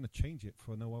wasn't going to change it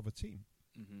for no other team.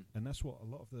 Mm-hmm. And that's what a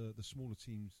lot of the smaller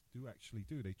teams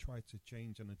do. They try to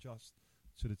change and adjust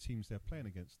to the teams they're playing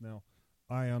against. Now,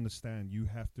 I understand you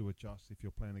have to adjust if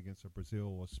you're playing against a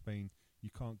Brazil or Spain. You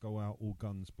can't go out all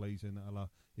guns blazing a la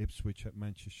Ipswich at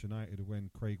Manchester United when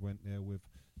Craig went there with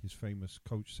his famous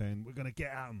coach saying, we're going to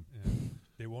get at them. Yeah.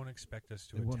 They won't expect us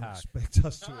to They won't attack. expect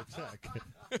us to attack.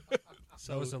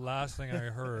 That was the last thing I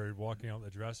heard walking out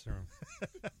the dressing room.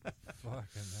 Fucking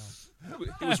hell.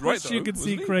 He was right, though. You could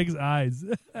see wasn't he? Craig's eyes.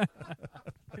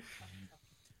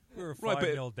 We were Right,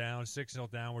 5-0 down,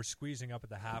 6-0 down. We're squeezing up at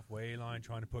the halfway line,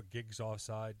 trying to put Giggs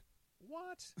offside.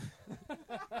 What?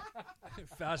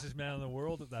 Fastest man in the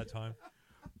world at that time.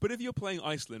 But if you're playing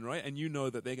Iceland, right, and you know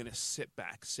that they're going to sit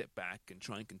back, and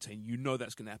try and contain, you know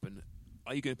that's going to happen.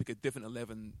 Are you going to pick a different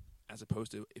 11 as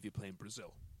opposed to if you're playing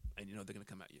Brazil and you know they're going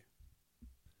to come at you?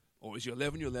 Or is your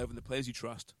 11 your 11, the players you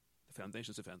trust, the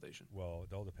foundation's the foundation? Well,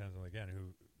 it all depends on, again,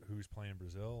 who's playing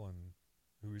Brazil and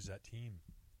who's that team.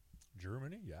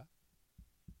 Germany, yeah.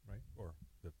 Right? Or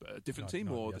A different not- team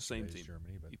not or the same yesterday's team?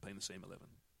 Germany, but You're playing the same 11.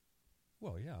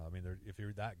 well, yeah. I mean, if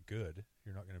you're that good,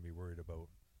 you're not going to be worried about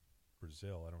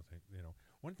Brazil. I don't think.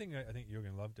 One thing I think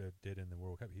Jurgen Löw did in the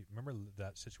World Cup. Remember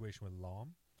that situation with Lahm?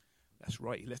 That's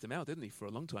right. He left him out, didn't he, for a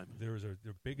long time? There was a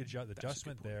big adjustment good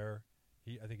point. there.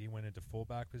 I think he went into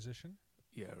fullback position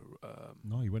Yeah.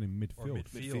 No, he went in midfield. or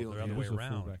midfield, Midfield, the other He way was a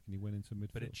around. fullback and he went into midfield.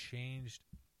 But it changed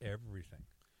everything.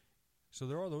 So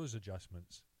there are those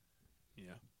adjustments.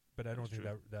 Yeah. But I don't That's think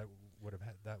true. that would have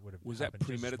Was that happened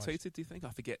just as much. premeditated, do you think? I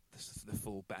forget the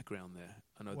full background there.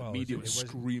 I know Well, the media it was wasn't-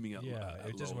 screaming at Yeah, at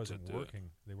it just Löw wasn't to do it. working.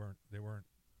 They weren't.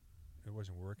 It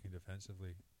wasn't working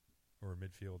defensively or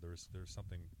midfield. There was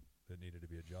something that needed to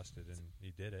be adjusted, and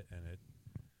he did it, and it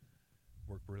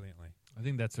worked brilliantly. I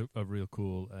think that's a real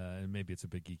cool, and maybe it's a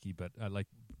bit geeky, but I like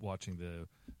watching the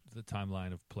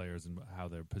timeline of players and how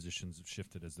their positions have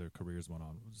shifted as their careers went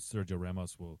on. Sergio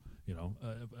Ramos will,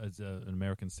 as an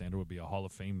American standard, would be a Hall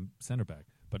of Fame center back,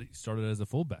 but he started as a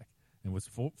fullback and was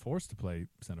forced to play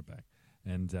center back.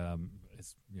 and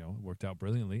it's worked out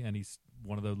brilliantly. And he's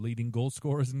one of the leading goal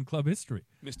scorers in club history.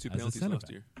 Missed 2 as a penalties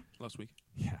centre-back. last week.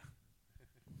 Yeah,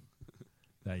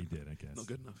 that he did, I guess. Not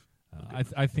good enough.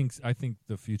 I think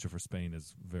the future for Spain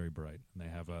is very bright. And they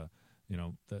have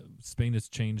Spain has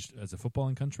changed as a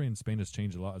footballing country, and Spain has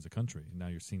changed a lot as a country. And now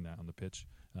you're seeing that on the pitch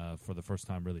for the first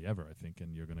time really ever, I think.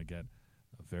 And you're going to get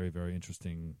a very, very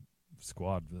interesting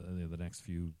squad the next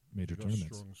few major tournaments.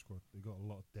 A strong squad. They got a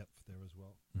lot of depth there as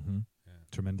well. Mm-hmm. Yeah.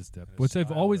 Tremendous depth, And which they've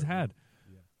style always that- had.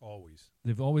 Always.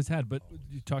 They've always had, but Always.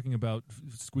 you're talking about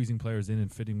squeezing players in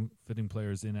and fitting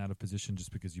players in out of position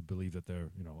just because you believe that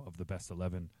they're of the best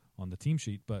 11 on the team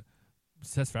sheet. But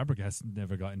Cesc Fabregas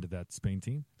never got into that Spain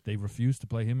team. They refused to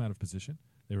play him out of position.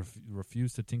 They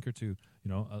refused to tinker to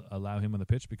allow him on the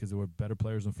pitch because there were better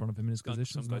players in front of him in his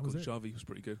position. Some guy called Xavi was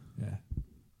pretty good. Yeah,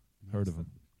 heard of him.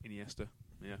 Iniesta.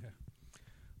 Yeah.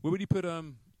 Where would you put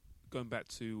going back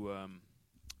to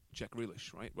Jack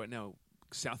Grealish? Right now,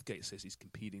 Southgate says he's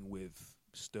competing with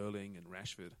Sterling and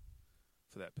Rashford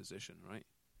for that position. Right?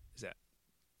 Is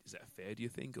that fair? Do you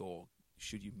think, or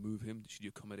should you move him? Should you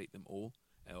accommodate them all,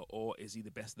 or is he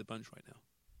the best of the bunch right now?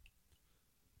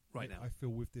 I feel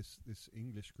with this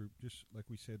English group, just like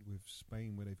we said with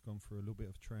Spain, where they've gone through a little bit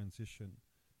of transition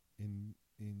in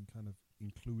kind of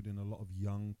including a lot of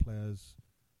young players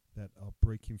that are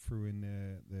breaking through in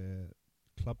their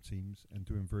club teams and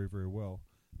doing very, very well.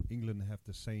 England have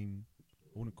the same,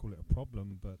 I wouldn't call it a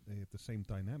problem, but they have the same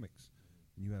dynamics.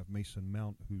 You have Mason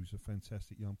Mount, who's a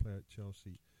fantastic young player at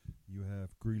Chelsea. You have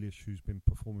Grealish, who's been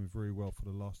performing very well for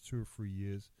the last 2 or 3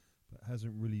 years, but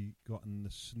hasn't really gotten the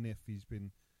sniff. He's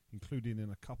been included in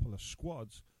a couple of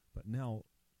squads, but now,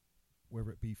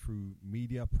 whether it be through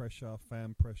media pressure,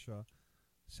 fan pressure,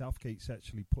 Southgate's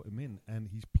actually put him in, and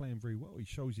he's playing very well. He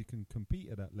shows he can compete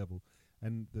at that level.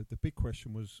 And the big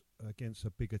question was against a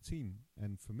bigger team.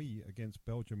 And for me, against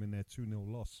Belgium in their 2-0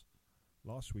 loss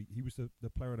last week, he was the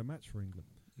player of the match for England.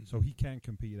 Mm-hmm. So he can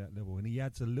compete at that level. And he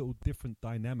adds a little different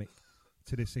dynamic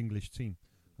to this English team.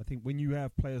 I think when you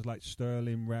have players like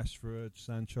Sterling, Rashford,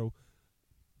 Sancho,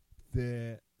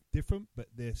 they're different, but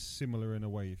they're similar in a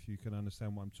way, if you can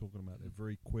understand what I'm talking about. They're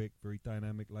very quick, very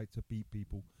dynamic, like to beat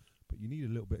people. But you need a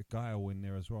little bit of guile in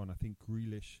there as well. And I think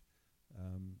Grealish,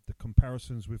 the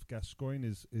comparisons with Gascoigne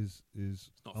is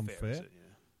Not unfair. fair, is it? Yeah.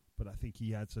 But I think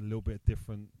he adds a little bit of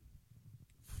different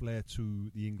flair to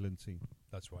the England team.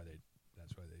 That's why they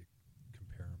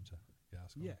compare him to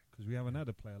Gascoigne. Yeah, because we haven't had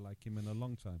a player like him in a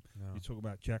long time. No. You talk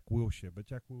about Jack Wilshere, but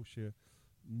Jack Wilshere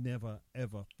never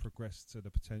ever progressed to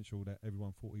the potential that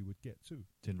everyone thought he would get to.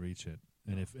 Didn't reach it,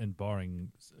 and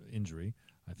barring injury,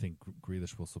 I think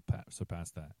Grealish will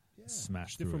surpass that. Yeah,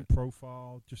 Smash through different it.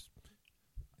 profile. Just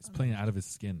He's playing out of his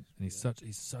skin, and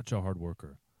he's such a hard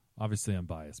worker. Obviously, I'm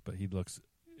biased, but he looks.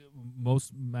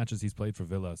 Most matches he's played for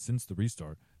Villa since the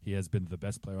restart, he has been the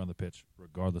best player on the pitch,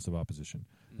 regardless of opposition.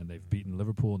 And they've beaten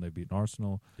Liverpool and they've beaten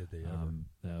Arsenal. Did they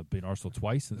ever? Beaten Arsenal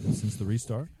twice since the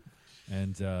restart.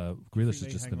 And Grealish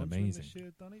has just been hang on to him amazing. this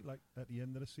year, Dunny, like at the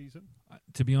end of the season.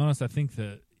 To be honest, I think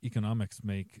the economics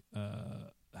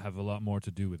have a lot more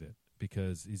to do with it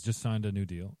because he's just signed a new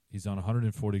deal. He's on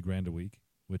 $140,000 a week,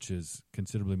 which is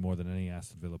considerably more than any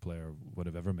Aston Villa player would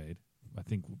have ever made. I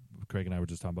think Craig and I were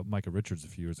just talking about Micah Richards a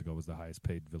few years ago was the highest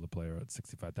paid Villa player at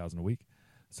 $65,000 a week.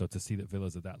 So to see that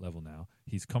Villa's at that level now,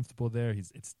 he's comfortable there.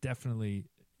 It's definitely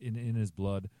in his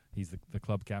blood. He's the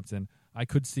club captain. I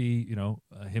could see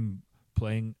him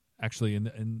playing actually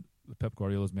in Pep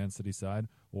Guardiola's Man City side,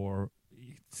 or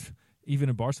even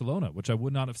in Barcelona, which I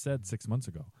would not have said 6 months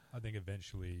ago. I think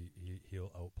eventually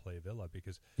he'll outplay Villa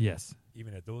because Yes,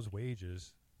 even at those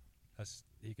wages,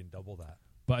 he can double that.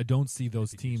 but I don't see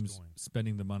those If he keeps teams going.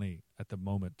 spending the money at the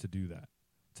moment to do that.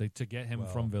 To get him Well,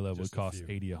 from Villa would just a cost few.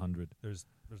 80, 100. There's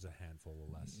a handful of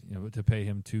less. To pay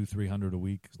him $200-300 a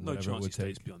week, No whatever it chance he would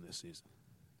stays take. beyond this season.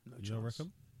 No You chance. don't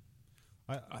reckon?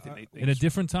 I think they In a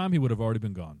different time, he would have already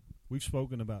been gone. We've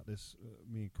spoken about this,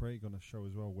 me and Craig, on a show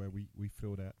as well, where we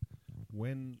feel that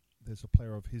when there's a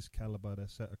player of his caliber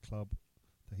that's at a club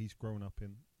that he's grown up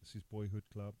in, it's his boyhood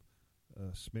club.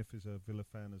 Smith is a Villa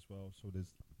fan as well, so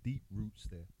there's deep roots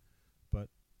there. But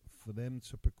for them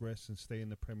to progress and stay in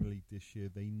the Premier League this year,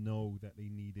 they know that they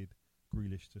needed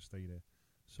Grealish to stay there.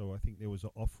 So I think there was an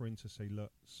offering to say,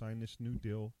 look, sign this new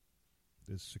deal.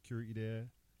 There's security there,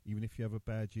 even if you have a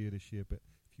bad year this year. But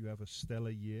if you have a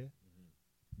stellar year,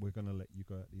 we're going to let you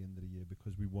go at the end of the year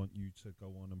because we want you to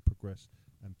go on and progress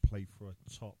and play for a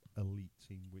top elite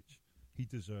team, which he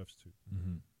deserves to.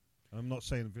 Mm-hmm. I'm not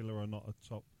saying Villa are not a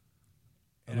top.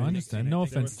 I understand. No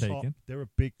offense they're a taken. They're a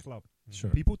big club. Sure.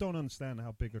 People don't understand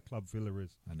how big a club Villa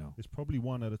is. I know. It's probably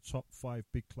one of the top 5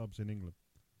 big clubs in England.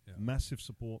 Yeah. Massive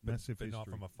support, massive but not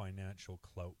history. from a financial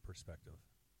clout perspective.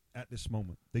 At this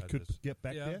moment, they At could this- get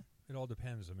back yeah, there. It all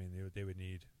depends. I mean, they would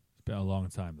need. It's been a long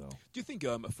time though. Do you think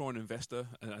a foreign investor,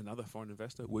 another foreign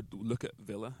investor, would look at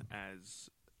Villa as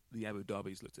the Abu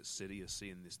Dhabis looked at City as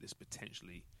seeing this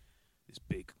potentially this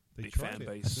big They big tried fan it.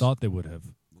 I base? thought they would have.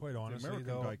 Quite The honestly,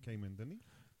 American though, guy came in, didn't he?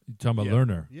 You're talking about Yeah.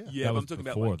 Lerner. Yeah. Yeah, That but was I'm talking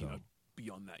before, about though.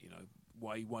 beyond that.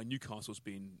 Why Newcastle's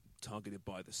been targeted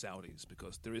by the Saudis,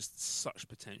 because there is such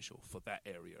potential for that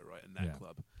area, right, and that Yeah.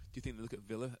 club. Do you think they look at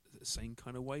Villa the same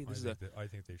kind of way? I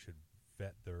think they should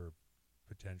vet their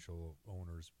potential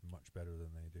owners much better than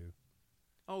they do.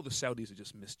 The Saudis are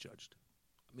just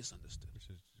misunderstood. Which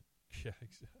is, yeah,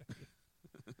 exactly.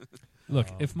 Look,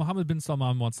 if Mohammed bin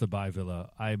Salman wants to buy Villa,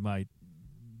 I might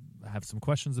have some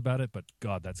questions about it, but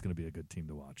God, that's going to be a good team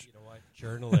to watch. You know what?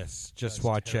 Journalists, just That's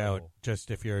watch out. terrible.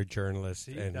 Just if you're a journalist,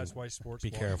 See, and that's why sports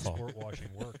be careful. sport washing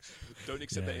works. Don't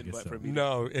accept Yeah, that I guess invite so. from me.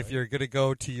 no, if you're going to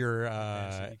go to your Fans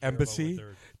that care about what embassy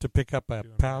they're to pick up a doing back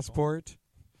home. passport,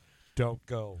 don't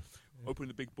go. Open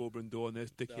the big ballroom door and there's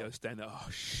Dickie standing there. Oh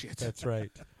shit! That's right.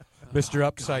 Mr.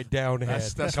 Upside Down Head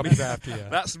That's comes me. after you.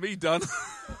 That's me done.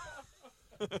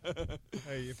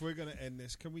 Hey, if we're going to end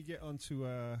this, can we get on to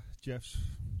Jeff's?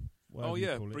 Oh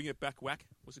yeah, bring it back, whack.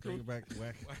 What's it Bring called? it back,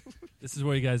 whack. This is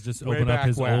where you guys just Way open up back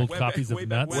his whack. old Way copies back- of way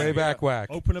back Nuts. whack. Way back whack.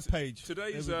 Open a page.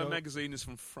 Today's There we go. magazine is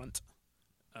from Front,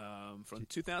 from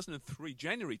 2003,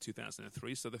 January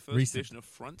 2003. So the first Recent. edition of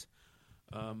Front.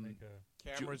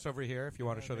 Cameras over here if you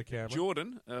want to show the camera.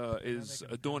 Jordan is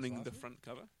adorning the sausage? front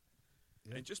cover.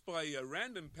 Yeah. And just by a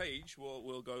random page,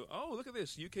 we'll go, oh, look at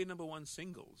this, UK #1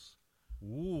 singles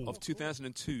Ooh, of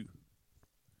 2002.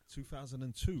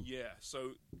 2002. Yeah,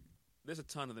 so there's a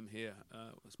ton of them here.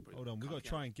 Hold on, we've got to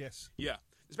try and guess. Yeah,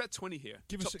 there's about 20 here.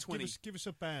 Give Top us, 20. give us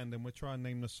a band, and we'll try and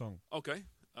name the song. Okay.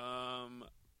 The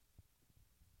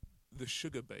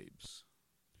Sugar Babes.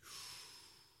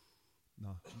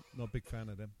 No, not a big fan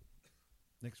of them.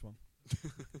 Next one.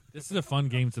 This is a fun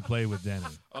game to play with Danny.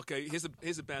 Okay,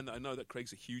 here's a band that I know that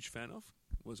Craig's a huge fan of.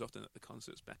 Was often at the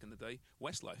concerts back in the day.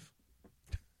 Westlife.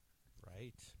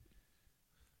 Right.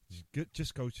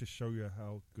 Just goes to show you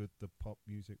how good the pop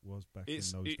music was back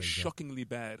It's in those days. shockingly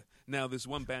bad. Now there's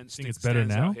one band Think it's better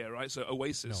stands now? out here, right? So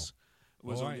Oasis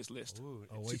was All on right. this list. Ooh,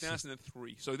 Oasis.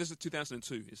 2003. So this is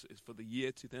 2002. It's for the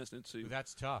year 2002.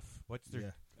 that's tough. What's their?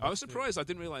 Yeah, I was surprised. I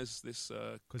didn't realize this.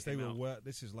 because they came were. out.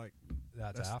 This is like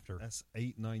That's after. That's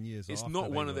 8-9 years. It's after not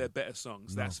they one of were- their better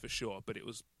songs, No. that's for sure. But it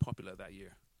was popular that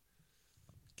year.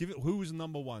 Give it. Who was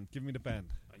number one? Give me the band.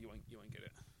 You won't get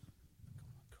it.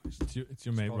 It's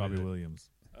your mate probably Robbie the- Williams.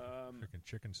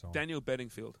 Chicken song. Daniel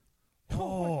Bedingfield.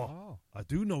 Oh, I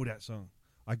do know that song.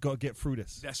 I got to get through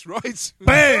this. That's right.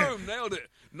 Bam! Boom, nailed it.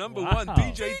 Number Wow. one,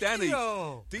 DJ Danny.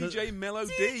 Yo! DJ Mellow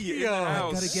D in the Yo. I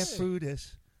house. gotta get through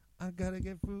this. I gotta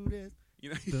get through this. You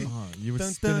know, Oh, you were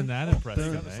Dun, spinning dun, that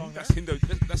impressive, dun. eh? that's Hindu.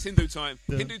 That's Hindu time.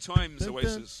 Dun, Hindu times dun,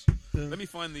 Oasis. dun. Let me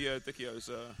find the Dickios.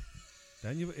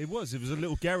 It was a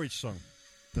little garage song.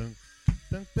 Dun,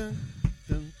 dun, dun,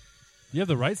 dun. You have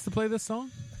the rights to play this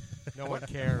song? No one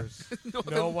cares. No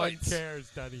no one rights. cares,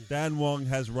 Dunny. Dan Wong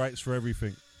has rights for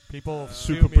everything. People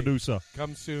Super sue me. producer.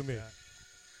 Come sue me. Yeah.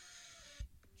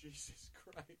 Jesus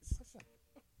Christ.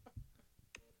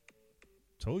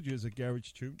 Told you it's a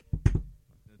garage tune.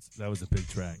 That was a big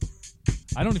track.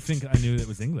 I don't even think I knew it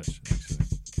was English, actually.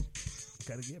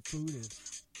 Gotta get through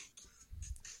this.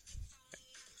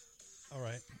 All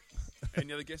right.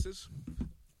 Any other guesses?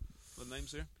 The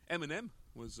names here. Eminem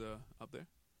was up there.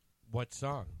 What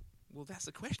song? Well, that's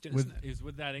the question, With, isn't it? it was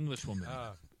with that English woman.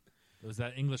 It was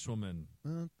that English woman.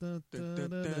 Yo,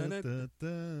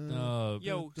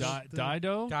 Dido?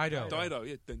 Dido. Dido,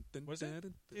 yeah. Dun, dun, Was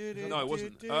dun, it? dun. No, it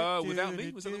wasn't. Without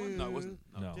Me was that the one? No, it wasn't.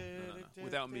 No.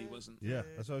 Without Me wasn't. Yeah,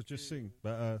 that's what I was just singing.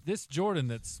 But This Jordan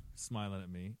that's smiling at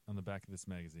me on the back of this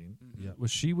magazine, yeah,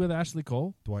 was she with Ashley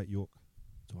Cole? Dwight York.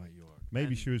 Dwight York. Maybe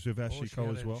And- she was with Ashley she Cole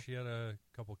had as a- well. She had a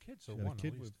couple kids, so She had one a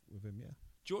kid at least. with him, yeah.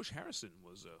 George Harrison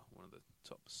was one of the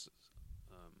top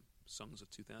songs of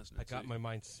 2002. I got my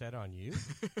mind set on you.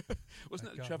 Wasn't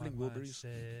I that got Traveling my mind Wilburys?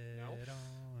 set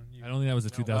on you. I don't think that was a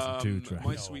 2002 track.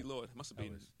 My No. Sweet Lord. It must have That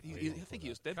been. was I way think he before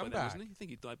was dead Come by then, back. wasn't he? I think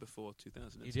he died before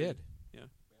 2002. He did. Yeah.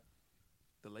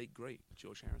 The late, great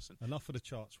George Harrison. Enough of the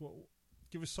charts.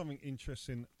 Give us something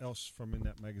interesting else from in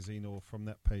that magazine or from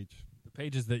that page. The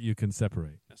pages that you can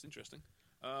separate. That's interesting.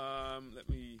 Let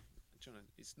me.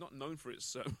 It's not known for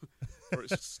its for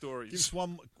its stories. Give us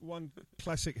one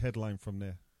classic headline from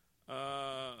there.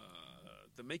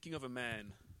 The Making of a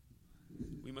Man.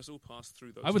 We must all pass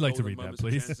through those. I would like to golden read that, moments of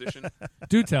please. transition.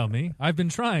 Do tell me. I've been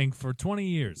trying for 20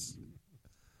 years.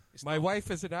 My wife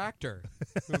is an actor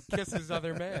who kisses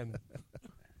other men.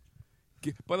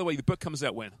 By the way, the book comes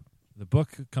out when? The book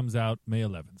comes out May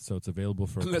 11th, so it's available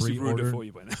for Unless you've ruined pre-order. it for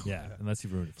you by now. Yeah, unless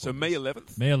you've ruined it for So you. May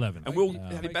 11th? May 11th. And we'll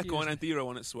Like have it back on and Dero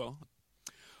on it as well.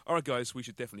 All right, guys, we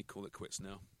should definitely call it quits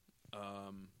now.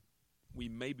 We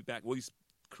may be back. Well,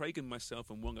 Craig and myself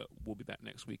and Wonga will be back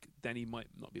next week. Danny might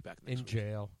not be back next week. In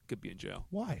jail. Could be in jail.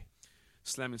 Why?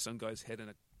 Slamming some guy's head in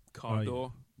a car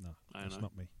door. No, I that's know.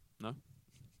 not me. No?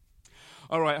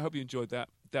 All right, I hope you enjoyed that.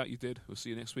 Doubt you did. We'll see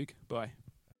you next week. Bye.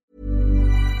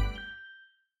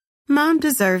 Mom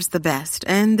deserves the best,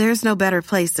 and there's no better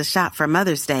place to shop for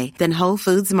Mother's Day than Whole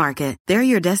Foods Market. They're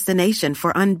your destination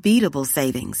for unbeatable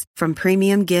savings, from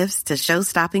premium gifts to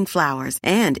show-stopping flowers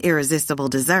and irresistible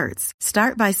desserts.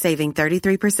 Start by saving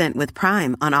 33% with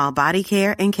Prime on all body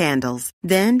care and candles.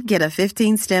 Then get a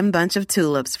 15-stem bunch of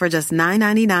tulips for just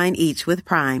 $9.99 each with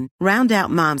Prime. Round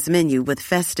out Mom's menu with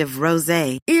festive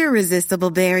rosé,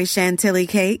 irresistible berry chantilly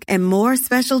cake, and more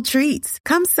special treats.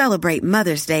 Come celebrate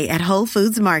Mother's Day at Whole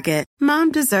Foods Market.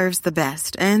 Mom deserves the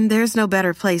best, and there's no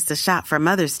better place to shop for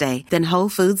Mother's Day than Whole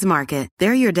Foods Market.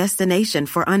 They're your destination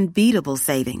for unbeatable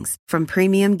savings, from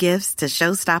premium gifts to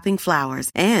show-stopping flowers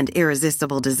and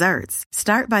irresistible desserts.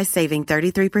 Start by saving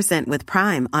 33% with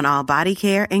Prime on all body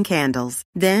care and candles.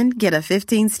 Then get a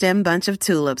 15-stem bunch of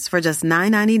tulips for just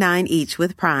 $9.99 each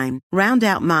with Prime. Round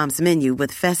out Mom's menu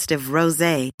with festive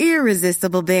rosé,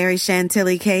 irresistible berry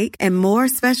chantilly cake, and more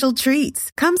special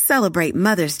treats. Come celebrate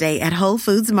Mother's Day at Whole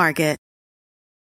Foods Market.